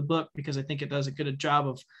this from the book because I think it does a good job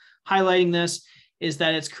of highlighting this, is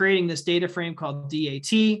that it's creating this data frame called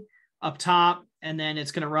DAT up top, and then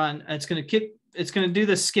it's going to run, it's going to do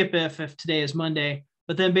the skip if today is Monday.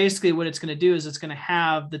 But then basically what it's going to do is it's going to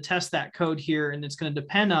have the test that code here, and it's going to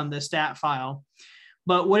depend on the stat file.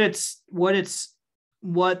 But what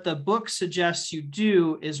the book suggests you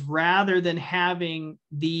do is, rather than having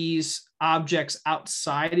these objects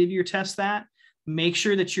outside of your test that, make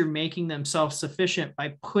sure that you're making them self-sufficient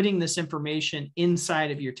by putting this information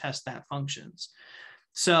inside of your test that functions.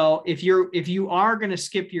 So if you are going to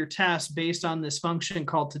skip your test based on this function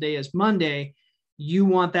called today is Monday, you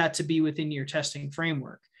want that to be within your testing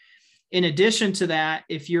framework. In addition to that,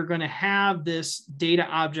 if you're going to have this data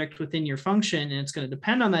object within your function and it's going to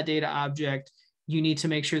depend on that data object, you need to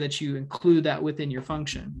make sure that you include that within your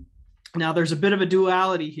function. Now, there's a bit of a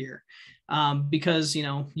duality here because, you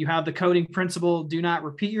know, you have the coding principle, do not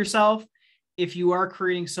repeat yourself. If you are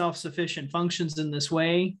creating self-sufficient functions in this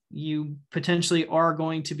way, you potentially are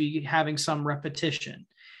going to be having some repetition.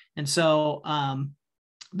 And so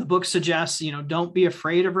the book suggests, you know, don't be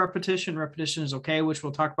afraid of repetition. Repetition is okay, which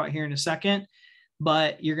we'll talk about here in a second.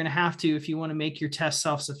 But you're going to have to, if you want to make your test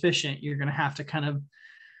self-sufficient, you're going to have to kind of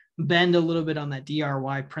bend a little bit on that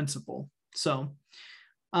DRY principle. So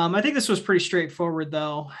I think this was pretty straightforward,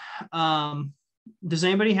 though. Does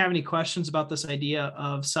anybody have any questions about this idea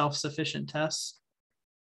of self-sufficient tests?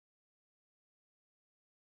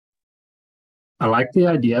 I like the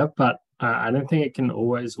idea, but I don't think it can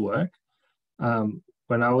always work.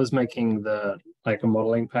 When I was making a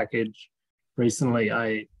modeling package recently,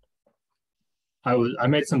 I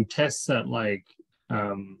made some tests that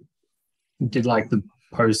did like the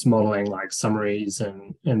post modeling like summaries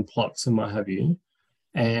and plots and what have you.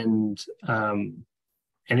 And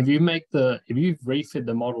if you refit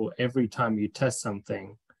the model every time you test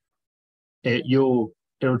something, it'll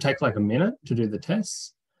take like a minute to do the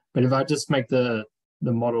tests. But if I just make the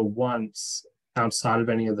model once outside of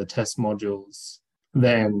any of the test modules,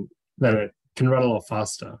 then it can run a lot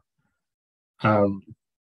faster.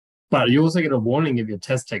 But you also get a warning if your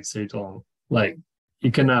test takes too long. Like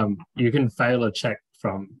you can fail a check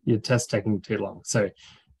from your test taking too long. So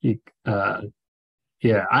you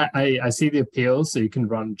yeah, I see the appeal. So you can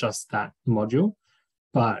run just that module,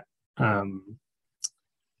 but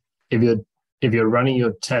if you're running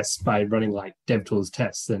your tests by running like DevTools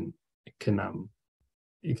tests, then it can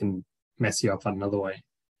mess you up another way.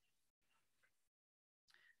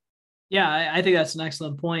 Yeah, I think that's an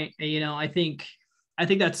excellent point. I think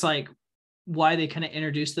that's like why they kind of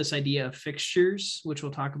introduced this idea of fixtures, which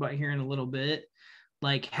we'll talk about here in a little bit,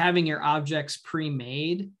 like having your objects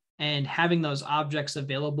pre-made and having those objects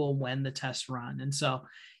available when the tests run. And so,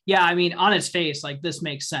 yeah, I mean, on its face, like this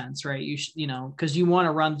makes sense, right? Because you want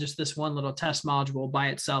to run just this one little test module by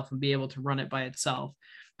itself and be able to run it by itself.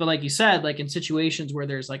 But like you said, like in situations where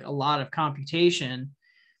there's like a lot of computation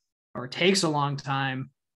or it takes a long time,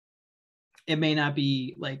 it may not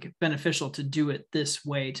be like beneficial to do it this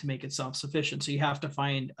way to make it self-sufficient. So you have to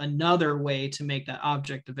find another way to make that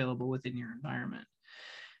object available within your environment.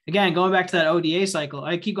 Again, going back to that ODA cycle,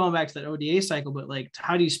 I keep going back to that ODA cycle, but like,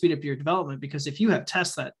 how do you speed up your development? Because if you have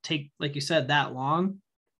tests that take, like you said, that long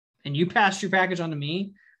and you pass your package on to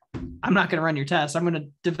me, I'm not going to run your tests. I'm going to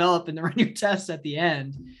develop and run your tests at the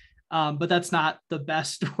end. But that's not the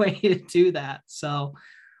best way to do that. So,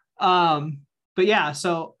 but yeah,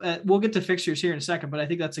 so we'll get to fixtures here in a second, but I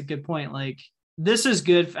think that's a good point. Like this is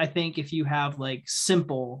good, I think, if you have like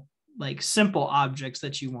simple objects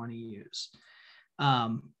that you want to use.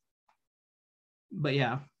 But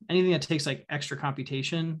yeah, anything that takes like extra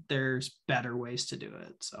computation, there's better ways to do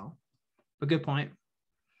it. So, but good point.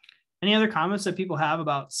 Any other comments that people have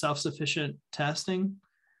about self-sufficient testing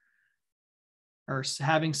or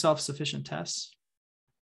having self-sufficient tests?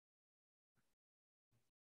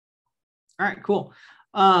 All right, cool.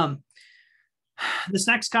 This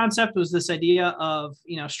next concept was this idea of,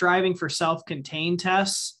 striving for self-contained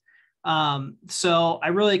tests. So I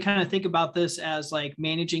really kind of think about this as like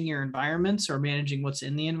managing your environments or managing what's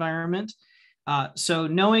in the environment. So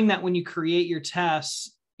knowing that when you create your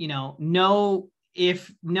tests, know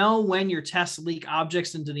when your tests leak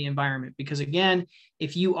objects into the environment, because again,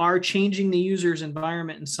 if you are changing the user's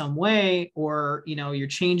environment in some way, or, you're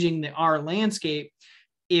changing the R landscape,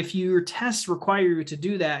 if your tests require you to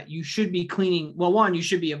do that, you should be cleaning. Well, one, you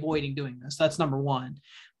should be avoiding doing this. That's number one.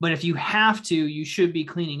 But if you have to, you should be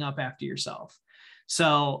cleaning up after yourself.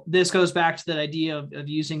 So this goes back to that idea of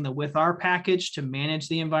using the with R package to manage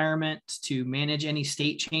the environment, to manage any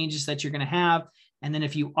state changes that you're going to have. And then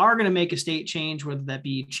if you are going to make a state change, whether that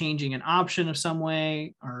be changing an option of some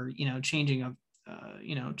way or, changing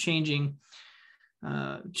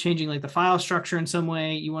like the file structure in some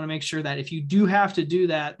way, you want to make sure that if you do have to do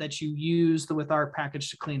that, that you use the with R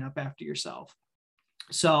package to clean up after yourself.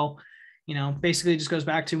 So, basically it just goes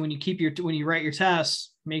back to when you write your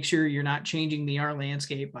tests, make sure you're not changing the R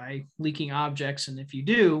landscape by leaking objects. And if you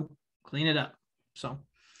do, clean it up. So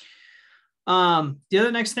the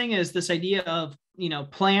other next thing is this idea of,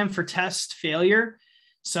 plan for test failure.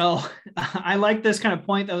 So I like this kind of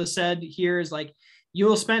point that was said here is like, you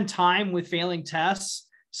will spend time with failing tests.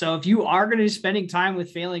 So if you are going to be spending time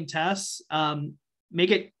with failing tests,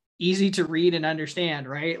 make it easy to read and understand,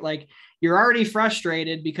 right? Like you're already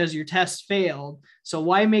frustrated because your test failed. So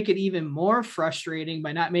why make it even more frustrating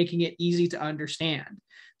by not making it easy to understand?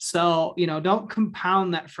 So, don't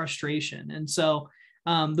compound that frustration. And so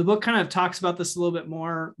the book kind of talks about this a little bit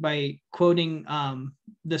more by quoting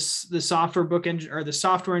the software book or the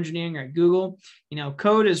software engineering at Google.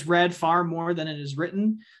 Code is read far more than it is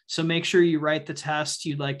written. So make sure you write the test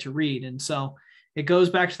you'd like to read. And so it goes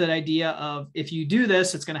back to that idea of if you do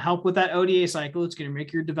this, it's going to help with that ODA cycle. It's going to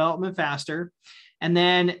make your development faster. And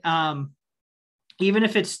then even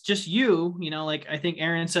if it's just you, like I think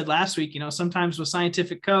Aaron said last week, sometimes with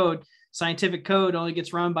scientific code only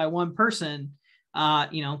gets run by one person.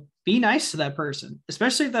 Be nice to that person,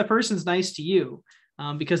 especially if that person's nice to you.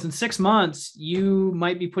 Because in 6 months, you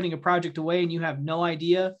might be putting a project away and you have no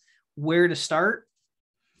idea where to start.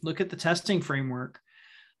 Look at the testing framework.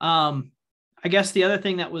 I guess the other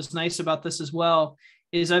thing that was nice about this as well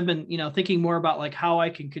is I've been, thinking more about like how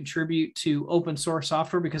I can contribute to open source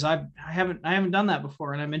software, because I haven't done that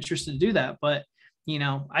before and I'm interested to do that. But,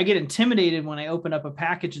 I get intimidated when I open up a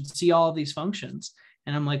package and see all of these functions.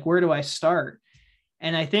 And I'm like, where do I start?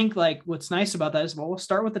 And I think like what's nice about that is, well, we'll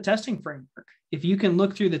start with the testing framework. If you can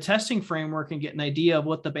look through the testing framework and get an idea of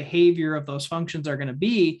what the behavior of those functions are going to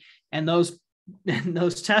be, and those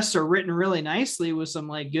tests are written really nicely with some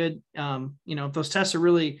like good, if those tests are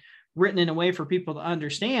really written in a way for people to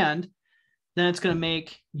understand, then it's going to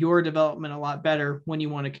make your development a lot better when you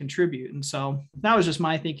want to contribute. And so that was just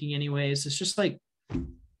my thinking anyways. It's just like,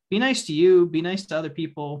 be nice to you, be nice to other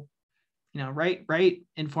people, write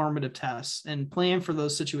informative tests and plan for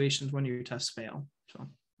those situations when your tests fail. So,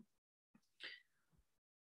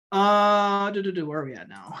 where are we at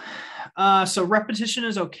now? So repetition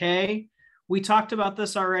is okay. We talked about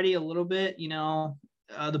this already a little bit,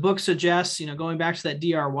 the book suggests, going back to that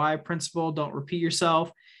DRY principle, don't repeat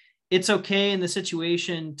yourself. It's okay in the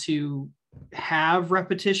situation to have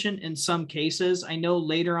repetition in some cases. I know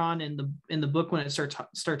later on in the book, when it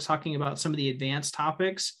starts talking about some of the advanced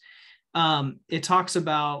topics, it talks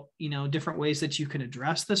about, different ways that you can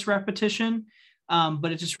address this repetition.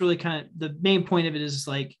 But it just really the main point of it is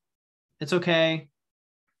like, it's okay.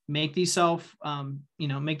 Make these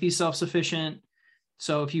self-sufficient.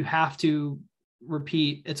 So if you have to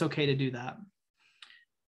repeat, it's okay to do that.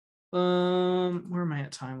 Where am I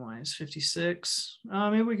at time-wise? 56.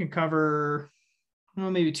 Maybe we can cover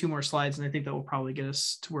maybe 2 more slides, and I think that will probably get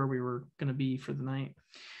us to where we were going to be for the night.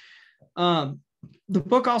 The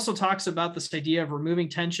book also talks about this idea of removing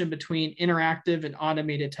tension between interactive and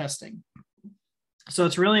automated testing. So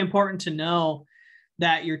it's really important to know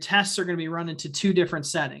that your tests are going to be run into 2 different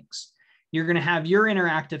settings. You're going to have your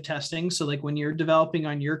interactive testing. So like when you're developing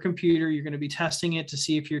on your computer, you're going to be testing it to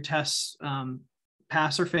see if your tests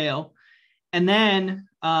pass or fail. And then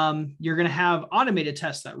you're going to have automated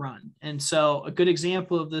tests that run. And so a good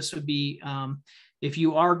example of this would be if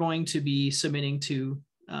you are going to be submitting to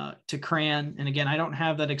CRAN. And again, I don't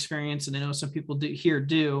have that experience, and I know some people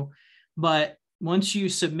do, but once you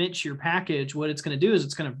submit your package, what it's going to do is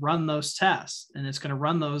it's going to run those tests, and it's going to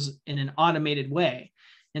run those in an automated way.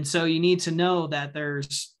 And so you need to know that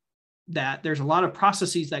there's a lot of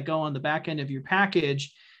processes that go on the back end of your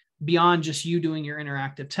package beyond just you doing your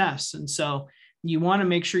interactive tests. And so you want to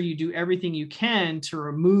make sure you do everything you can to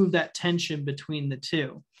remove that tension between the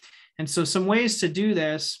 2. And so some ways to do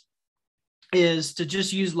this is to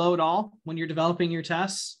just use load all when you're developing your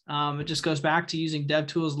tests. It just goes back to using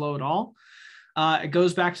DevTools load all. It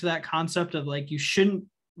goes back to that concept of like, you shouldn't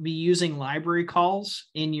be using library calls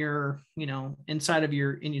in your, inside of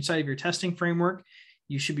your testing framework.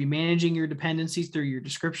 You should be managing your dependencies through your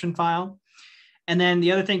description file. And then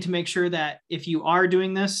the other thing to make sure that if you are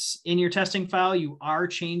doing this in your testing file, you are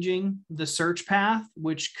changing the search path,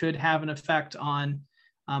 which could have an effect on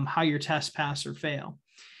how your tests pass or fail.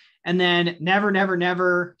 And then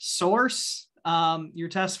never source your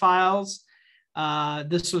test files.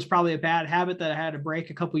 This was probably a bad habit that I had to break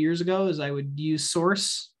a couple years ago, is I would use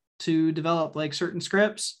source to develop like certain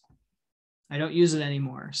scripts. I don't use it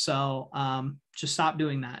anymore. So just stop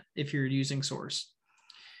doing that if you're using source.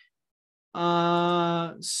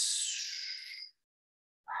 Let's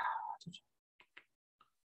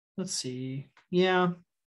see. Yeah.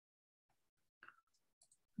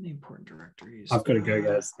 The important directories. I've got to go,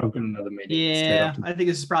 guys. I've got another meeting. Yeah, I think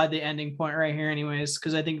this is probably the ending point right here anyways,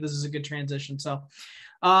 because I think this is a good transition. So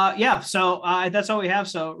so that's all we have.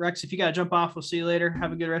 So Rex, if you got to jump off, we'll see you later.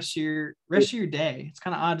 Have a good rest of your day. It's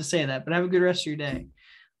kind of odd to say that, but have a good rest of your day.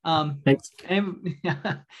 Thanks.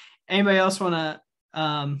 Anybody else want to,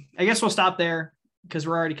 I guess we'll stop there because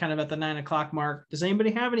we're already kind of at the 9 o'clock mark. Does anybody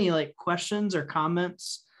have any like questions or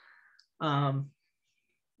comments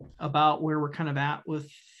about where we're kind of at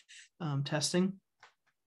with testing?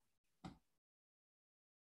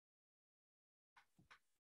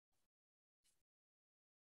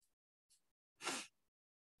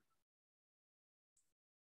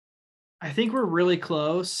 I think we're really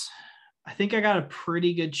close. I think I got a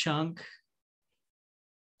pretty good chunk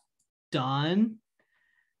done.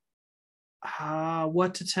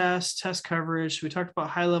 What to test coverage. We talked about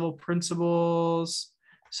high level principles.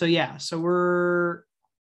 So yeah, so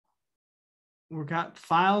we've got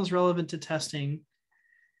files relevant to testing.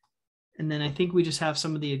 And then I think we just have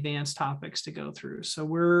some of the advanced topics to go through. So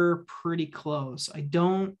we're pretty close. I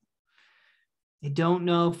don't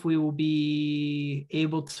know if we will be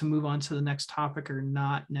able to move on to the next topic or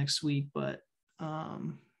not next week, but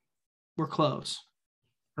we're close.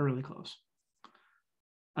 We're really close.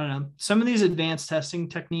 I don't know. Some of these advanced testing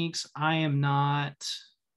techniques, I've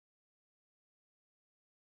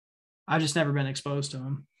just never been exposed to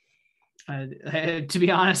them. To be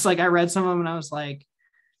honest, like I read some of them and I was like,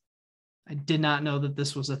 I did not know that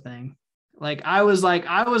this was a thing. I was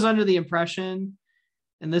under the impression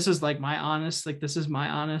and this is like my honest, like this is my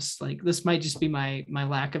honest, like this might just be my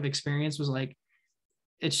lack of experience, was like,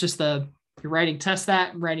 it's just you're writing test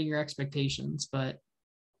that, writing your expectations, but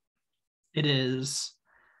it is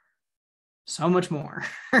so much more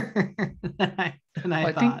than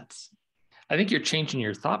I thought. I think you're changing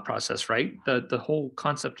your thought process, right? The whole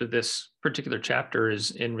concept of this particular chapter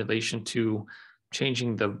is in relation to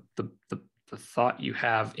changing the thought you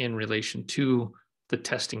have in relation to the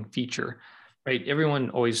testing feature, right? Everyone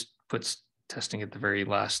always puts testing at the very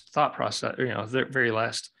last thought process, the very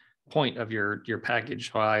last point of your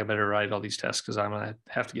package. Well, I better write all these tests because I'm going to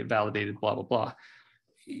have to get validated, blah, blah, blah.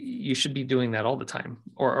 You should be doing that all the time.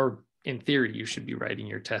 Or in theory, you should be writing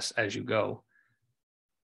your tests as you go.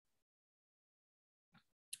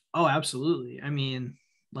 Oh, absolutely. I mean,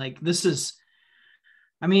 like this is,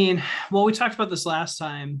 well, we talked about this last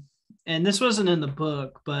time, and this wasn't in the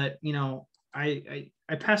book, but I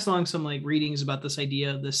passed along some like readings about this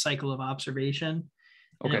idea of this cycle of observation.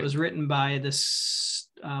 And it was written by this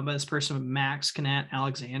person, Max Kanat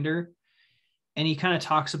Alexander. And he kind of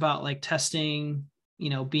talks about like testing,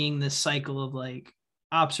 being this cycle of like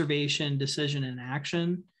observation, decision, and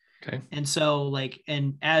action. Okay. And so like,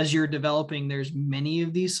 and as you're developing, there's many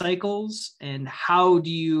of these cycles, and how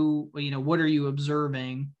do you, what are you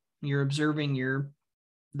observing? You're observing you're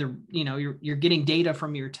getting data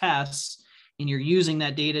from your tests, and you're using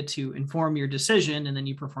that data to inform your decision, and then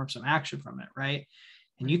you perform some action from it. Right.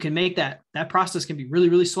 And you can make that process can be really,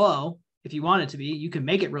 really slow. If you want it to be, you can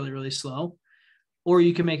make it really, really slow, or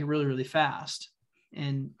you can make it really, really fast.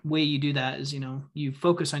 And the way you do that is, you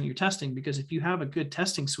focus on your testing, because if you have a good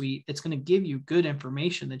testing suite, it's going to give you good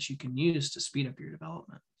information that you can use to speed up your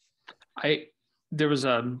development. I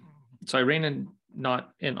ran in,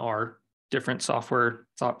 not in our different software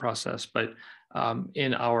thought process, but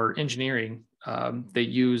in our engineering, they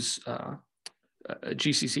use a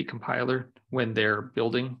GCC compiler when they're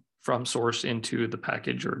building from source into the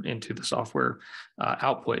package or into the software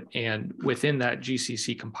output. And within that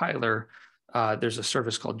GCC compiler, there's a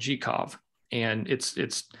service called GCOV, and it's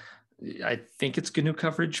I think it's GNU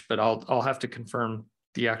coverage, but I'll have to confirm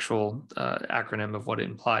the actual acronym of what it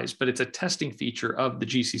implies. But it's a testing feature of the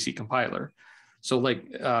GCC compiler. So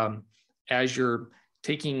like as you're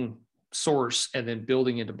taking source and then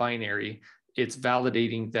building into binary, it's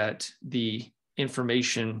validating that the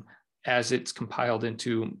information as it's compiled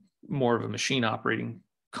into more of a machine operating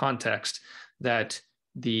context, that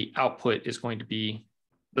the output is going to be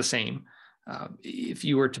the same. If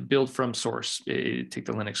you were to build from source, take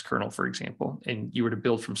the Linux kernel, for example, and you were to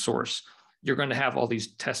build from source, you're going to have all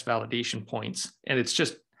these test validation points, and it's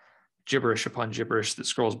just gibberish upon gibberish that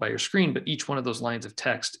scrolls by your screen, but each one of those lines of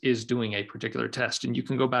text is doing a particular test, and you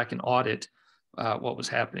can go back and audit what was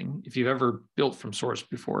happening. If you've ever built from source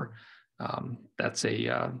before, that's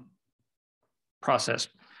a process.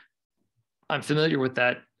 I'm familiar with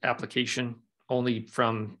that application only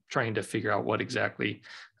from trying to figure out what exactly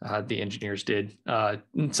the engineers did,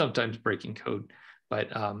 sometimes breaking code, but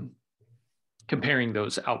comparing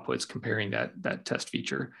those outputs, comparing that test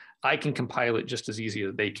feature. I can compile it just as easy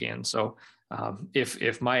as they can. So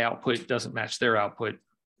if my output doesn't match their output,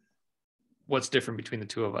 what's different between the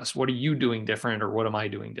two of us? What are you doing different, or what am I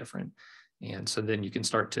doing different? And so then you can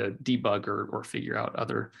start to debug or figure out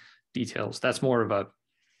other details. That's more of a,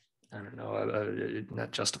 I don't know,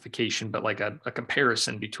 not justification, but like a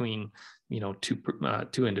comparison between,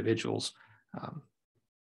 two individuals.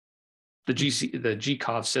 The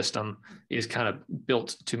GCOV system is kind of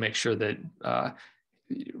built to make sure that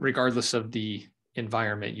regardless of the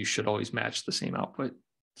environment, you should always match the same output.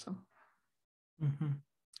 So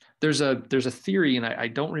there's a theory, and I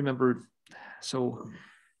don't remember. So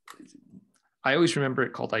I always remember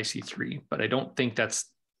it called IC3, but I don't think that's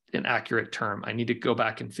an accurate term. I need to go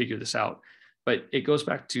back and figure this out. But it goes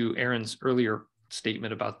back to Aaron's earlier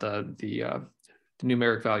statement about the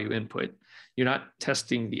numeric value input. You're not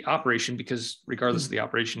testing the operation, because regardless of the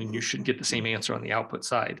operation, you should get the same answer on the output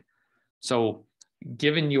side. So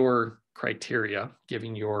given your criteria,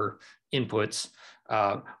 given your inputs,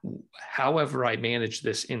 however I manage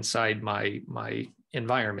this inside my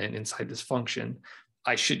environment, inside this function,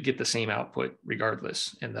 I should get the same output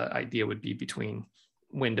regardless. And the idea would be between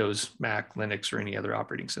Windows, Mac, Linux, or any other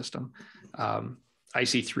operating system.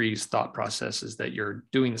 IC3's thought process is that you're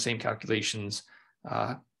doing the same calculations,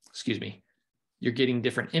 you're getting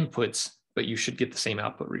different inputs, but you should get the same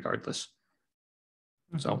output regardless.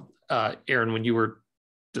 So Aaron, when you were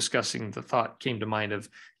discussing, the thought came to mind of,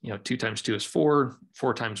 2 times 2 is 4,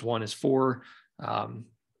 4 times 1 is 4,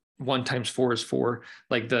 1 times 4 is 4.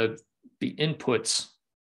 Like the inputs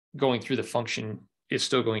going through the function is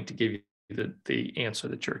still going to give you the answer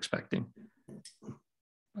that you're expecting.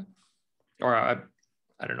 Or I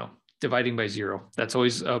don't know, dividing by 0. That's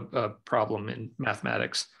always a problem in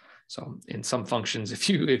mathematics. So in some functions, if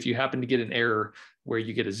you happen to get an error where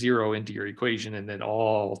you get a 0 into your equation, and then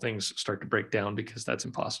all things start to break down, because that's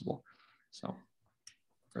impossible. So,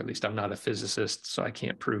 or at least I'm not a physicist, so I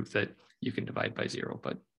can't prove that you can divide by 0,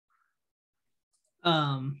 but.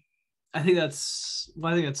 I think that's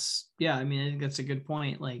yeah, I mean, I think that's a good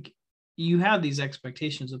point. Like, you have these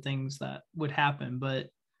expectations of things that would happen, but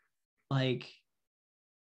like,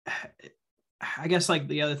 I guess like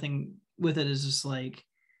the other thing with it is just like,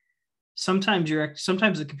 sometimes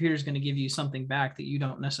the computer is going to give you something back that you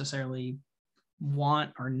don't necessarily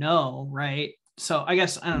want or know, right? So I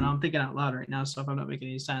guess, I don't know, I'm thinking out loud right now, so if I'm not making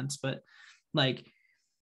any sense, but like,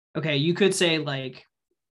 okay, you could say like,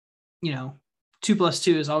 2 +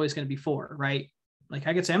 2 is always going to be 4, right? Like,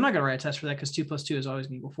 I could say I'm not going to write a test for that because 2 + 2 is always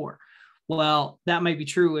going to equal 4. Well, that might be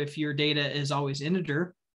true if your data is always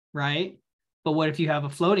integer, right? But what if you have a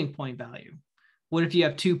floating point value? What if you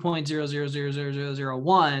have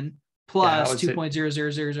 2.000001 plus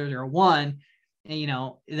 2.000001?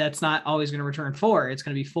 And that's not always going to return 4. It's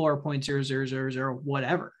going to be 4.0000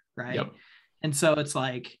 whatever, right? Yep. And so it's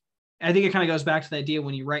like, I think it kind of goes back to the idea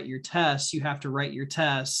when you write your tests, you have to write your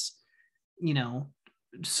tests,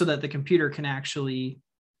 so that the computer can actually,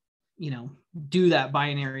 do that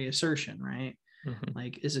binary assertion, right? Mm-hmm.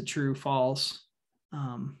 Like, is it true, false?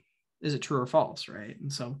 Is it true or false, right?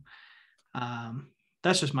 And so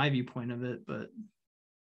that's just my viewpoint of it. But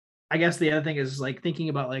I guess the other thing is like thinking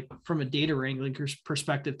about like from a data wrangling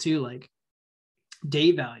perspective too, like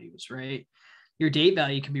date values, right? Your date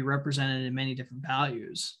value can be represented in many different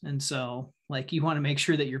values. And so like you want to make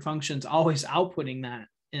sure that your function's always outputting that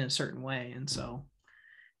in a certain way. And so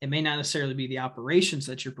it may not necessarily be the operations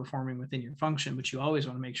that you're performing within your function, but you always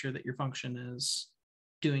want to make sure that your function is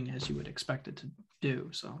doing as you would expect it to do.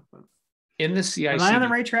 So in the CI/CD, am I on the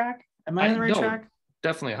right track? Track?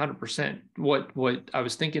 Definitely 100%. What I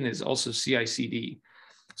was thinking is also CI/CD.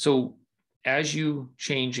 So as you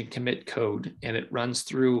change and commit code and it runs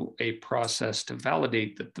through a process to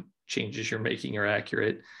validate that the changes you're making are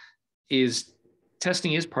accurate,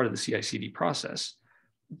 testing is part of the CI/CD process.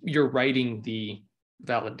 You're writing the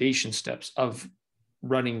validation steps of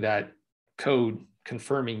running that code,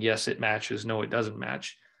 confirming, yes, it matches, no, it doesn't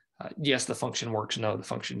match. Yes, the function works, no, the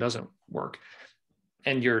function doesn't work.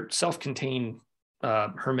 And your self-contained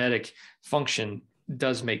hermetic function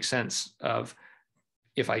does make sense of,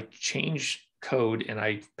 if I change code and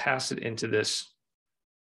I pass it into this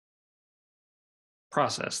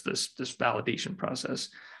process, this validation process,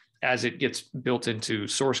 as it gets built into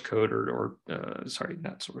source code or sorry,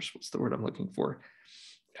 not source, what's the word I'm looking for?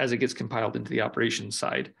 As it gets compiled into the operations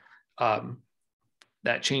side,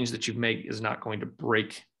 that change that you make is not going to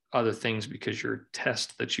break other things because your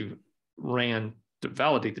test that you ran to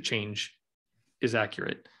validate the change is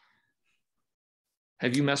accurate.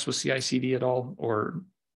 Have you messed with CI/CD at all or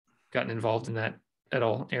gotten involved in that at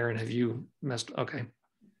all? Aaron, have you messed? Okay.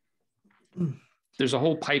 There's a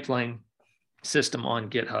whole pipeline system on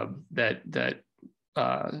GitHub that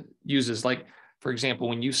uses, like, for example,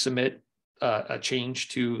 when you submit a change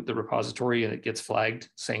to the repository and it gets flagged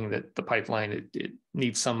saying that the pipeline, it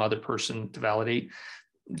needs some other person to validate,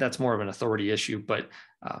 that's more of an authority issue, but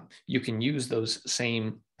you can use those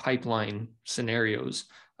same pipeline scenarios,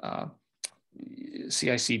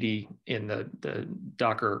 CI/CD in the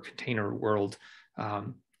Docker container world.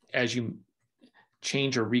 As you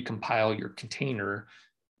change or recompile your container,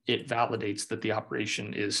 it validates that the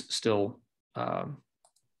operation is still,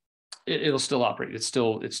 it'll still operate. It's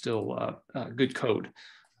still good code.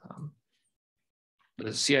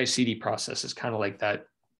 The CI/CD process is kind of like that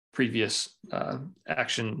previous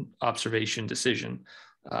action, observation, decision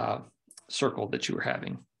circle that you were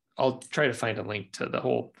having. I'll try to find a link to the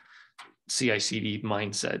whole CI/CD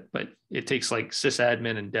mindset, but it takes like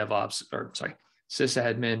sysadmin and DevOps, or sorry,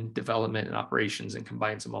 sysadmin, development, and operations, and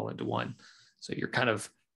combines them all into one. So you're kind of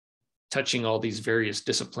touching all these various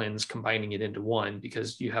disciplines, combining it into one,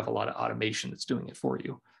 because you have a lot of automation that's doing it for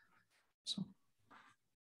you. So.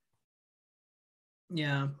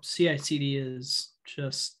 Yeah, CI/CD is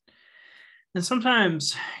just, and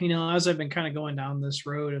sometimes, as I've been kind of going down this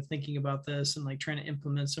road of thinking about this and like trying to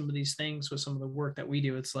implement some of these things with some of the work that we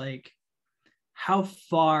do, it's like, how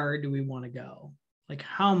far do we want to go? Like,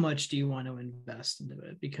 how much do you want to invest into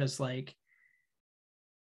it? Because like,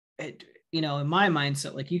 it, in my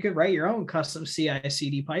mindset, like you could write your own custom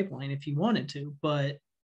CI/CD pipeline if you wanted to, but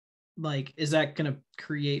like, is that going to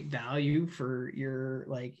create value for your,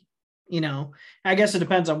 like, I guess it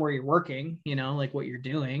depends on where you're working, like what you're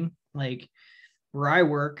doing. Like where I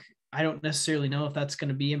work, I don't necessarily know if that's going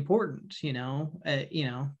to be important,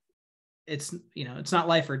 it's, it's not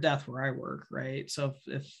life or death where I work. Right. So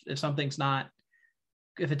if something's not,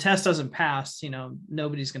 if a test doesn't pass,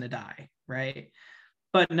 nobody's going to die. Right.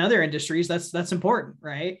 But in other industries, that's important.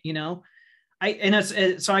 Right. So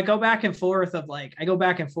I go back and forth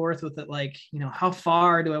with it. Like, how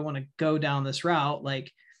far do I want to go down this route?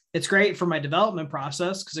 Like, it's great for my development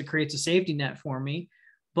process because it creates a safety net for me,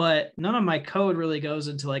 but none of my code really goes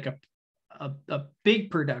into like a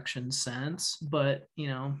big production sense. But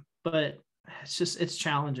it's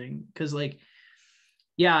challenging because, like,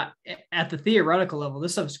 yeah, at the theoretical level,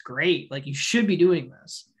 this stuff's great. Like, you should be doing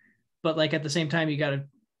this, but like at the same time, you got to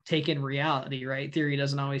take in reality, right? Theory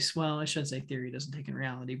doesn't always, well, I shouldn't say theory doesn't take in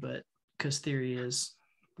reality, but because theory is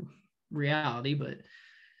reality, but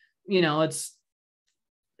it's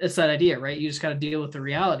that idea, right? You just got to deal with the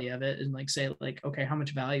reality of it and like say like, okay, how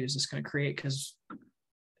much value is this going to create? Because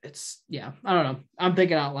it's, yeah, I don't know. I'm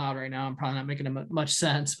thinking out loud right now. I'm probably not making much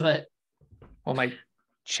sense, but. Well, my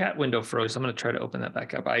chat window froze. I'm going to try to open that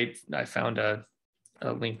back up. I found a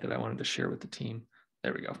link that I wanted to share with the team.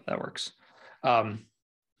 There we go. That works.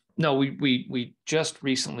 No, we just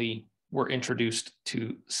recently were introduced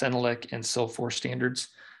to Senelec and SIL4 standards.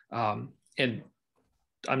 And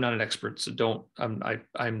I'm not an expert, so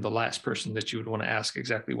I'm the last person that you would want to ask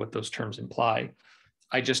exactly what those terms imply.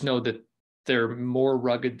 I just know that they're more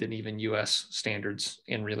rugged than even US standards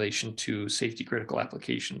in relation to safety critical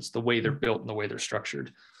applications, the way they're built and the way they're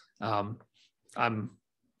structured. I'm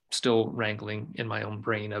still wrangling in my own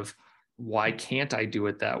brain of why can't I do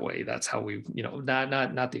it that way? That's how we've,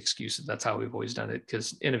 not the excuses. That's how we've always done it,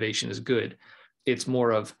 because innovation is good. It's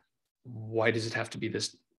more of why does it have to be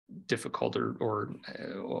this difficult or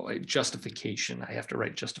justification? I have to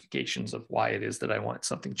write justifications of why it is that I want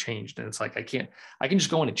something changed. And it's like, I can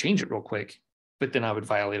just go in and change it real quick, but then I would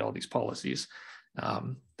violate all these policies.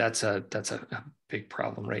 That's a big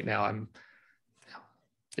problem right now.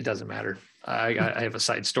 It doesn't matter. I have a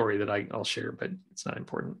side story that I'll share, but it's not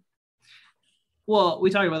important. Well, we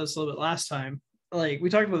talked about this a little bit last time. Like we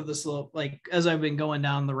talked about this a little, like as I've been going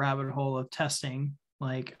down the rabbit hole of testing,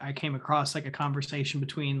 like I came across like a conversation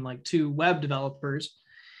between like two web developers,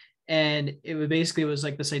 and it was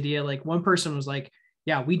like this idea, like one person was like,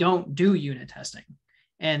 yeah, we don't do unit testing.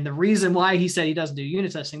 And the reason why he said he doesn't do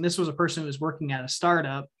unit testing, this was a person who was working at a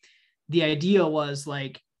startup. The idea was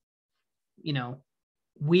like,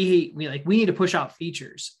 we need to push out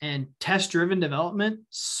features, and test-driven development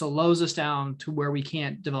slows us down to where we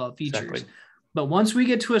can't develop features. Exactly. But once we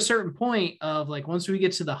get to a certain point of like, once we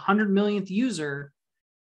get to the 100 millionth user,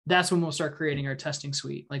 that's when we'll start creating our testing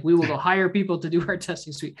suite. Like we will go hire people to do our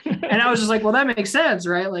testing suite. And I was just like, well, that makes sense,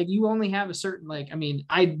 right? Like you only have a certain, like, I mean,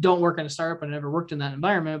 I don't work in a startup. I never worked in that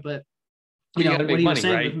environment, but what he was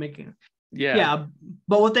saying with making, yeah.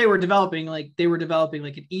 But what they were developing, like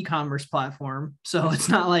an e-commerce platform. So it's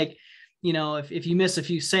not like, if you miss a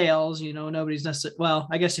few sales, nobody's necessarily, well,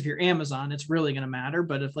 I guess if you're Amazon, it's really going to matter.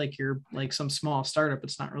 But if like you're like some small startup,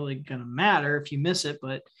 it's not really going to matter if you miss it.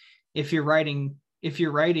 But if you're writing,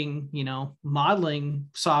 modeling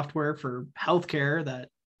software for healthcare that,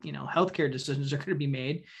 healthcare decisions are going to be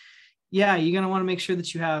made. Yeah. You're going to want to make sure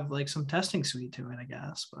that you have like some testing suite to it, I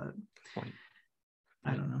guess, but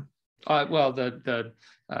I don't know. Well,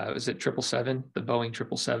 is it 777, the Boeing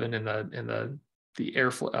 777 and the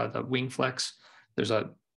the wing flex? There's a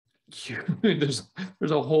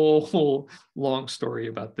whole long story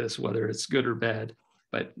about this, whether it's good or bad.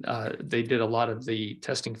 But they did a lot of the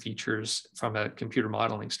testing features from a computer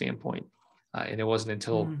modeling standpoint. And it wasn't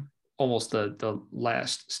until almost the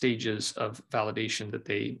last stages of validation that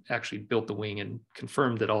they actually built the wing and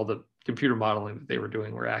confirmed that all the computer modeling that they were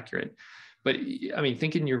doing were accurate. But I mean,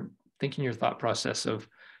 thinking your thought process of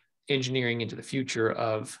engineering into the future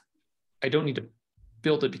of, I don't need to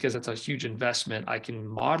build it because it's a huge investment. I can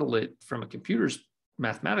model it from a computer's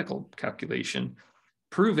mathematical calculation,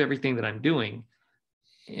 prove everything that I'm doing,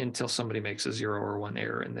 until somebody makes a 0 or 1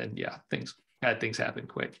 error, and then bad things happen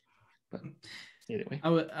quick. But anyway,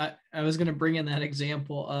 I was going to bring in that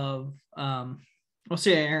example of we'll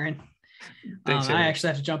see, Aaron. Thanks, I actually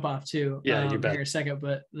have to jump off too. Yeah, you bet. Here in a second,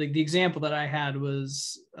 but the example that I had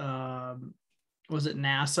was it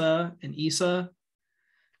NASA and ESA?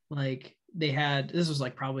 Like they had, this was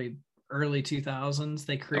like probably early 2000s.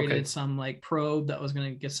 They created some like probe that was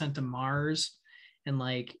going to get sent to Mars, and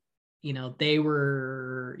like, they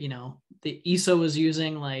were, the ESA was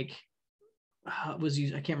using like, I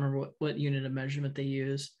can't remember what unit of measurement they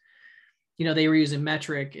use. they were using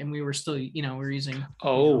metric and we were still, we were using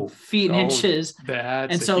feet and Oh, inches.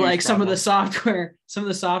 that's And a so huge like some of problem.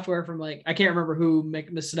 the software from like, I can't remember who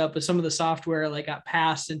messed it up, but some of the software like got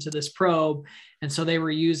passed into this probe. And so they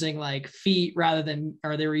were using like feet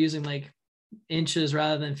they were using like inches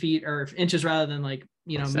rather than feet, or inches rather than like,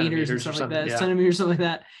 meters and stuff like that, centimeters, something like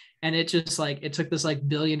that. And it just like, it took this like $1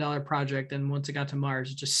 billion project. And once it got to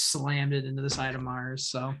Mars, it just slammed it into the side of Mars.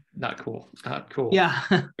 So not cool. Yeah.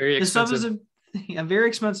 Very expensive. This stuff is very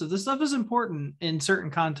expensive. This stuff is important in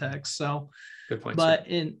certain contexts. So Good point. but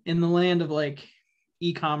sir. in the land of like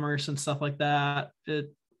e-commerce and stuff like that,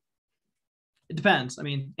 it depends. I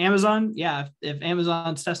mean, Amazon, yeah, if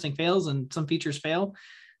Amazon's testing fails and some features fail,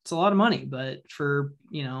 it's a lot of money. But for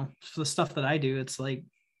the stuff that I do, it's like,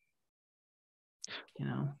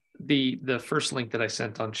 the first link that I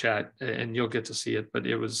sent on chat, and you'll get to see it, but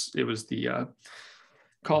it was the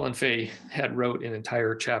Collin Fay had wrote an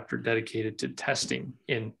entire chapter dedicated to testing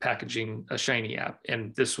in packaging a Shiny app.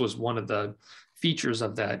 And this was one of the features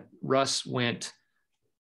of that. Russ went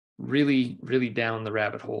really, really down the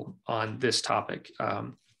rabbit hole on this topic.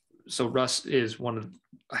 So Russ is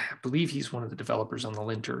I believe he's one of the developers on the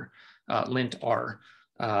lint-r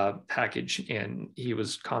package. And he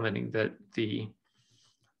was commenting that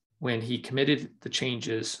when he committed the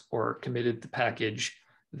changes or committed the package,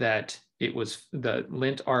 that it was the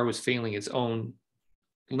lint-r was failing its own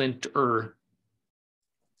lint-er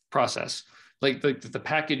process. Like the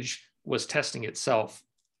package was testing itself,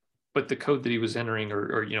 but the code that he was entering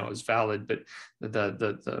or is valid, but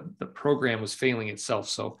the program was failing itself.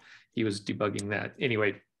 So he was debugging that.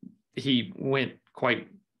 Anyway, he went quite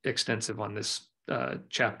extensive on this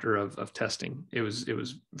chapter of testing. It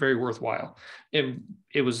was very worthwhile.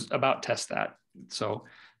 It was about test that. So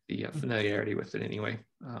the familiarity with it anyway.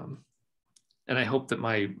 And I hope that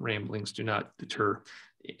my ramblings do not deter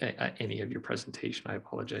any of your presentation. I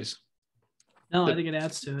apologize. No, I think it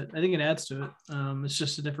adds to it. It's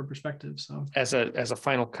just a different perspective. So as a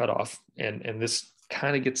final cutoff, and this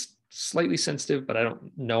kind of gets slightly sensitive, but I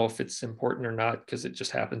don't know if it's important or not because it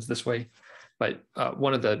just happens this way. But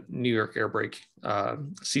one of the New York Air Brake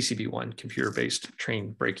CCB1 computer-based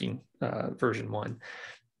train braking version 1,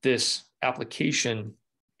 this application,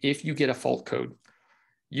 if you get a fault code,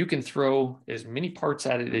 you can throw as many parts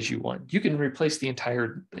at it as you want. You can replace the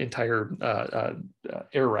entire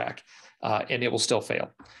air rack, and it will still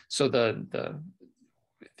fail. So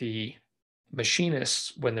the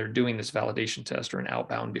machinists, when they're doing this validation test or an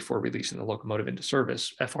outbound before releasing the locomotive into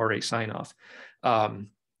service, FRA sign-off,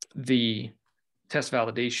 the test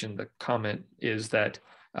validation, the comment is that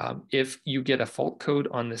if you get a fault code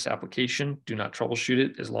on this application, do not troubleshoot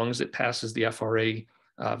it. As long as it passes the FRA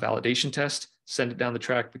validation test, send it down the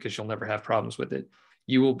track because you'll never have problems with it.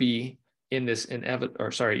 You will be in this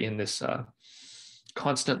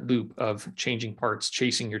constant loop of changing parts,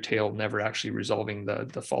 chasing your tail, never actually resolving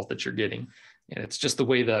the fault that you're getting. And it's just the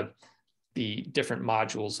way the different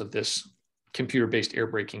modules of this computer-based air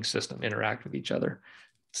braking system interact with each other.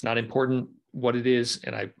 It's not important what it is,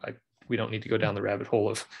 and we don't need to go down the rabbit hole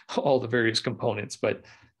of all the various components, but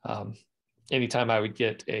anytime I would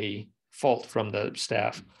get a fault from the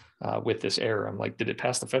staff with this error, I'm like, did it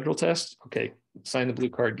pass the federal test? Okay, sign the blue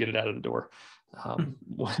card, get it out of the door.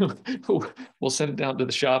 We'll send it down to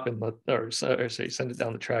the shop and send it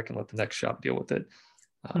down the track and let the next shop deal with it.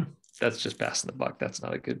 That's just passing the buck. That's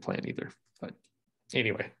not a good plan either. But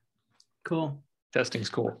anyway, cool. Testing's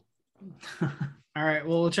cool. All right.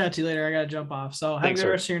 Well, we'll chat to you later. I got to jump off. So have a good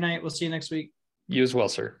rest of your night. We'll see you next week. You as well,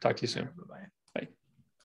 sir. Talk to you soon. Bye-bye.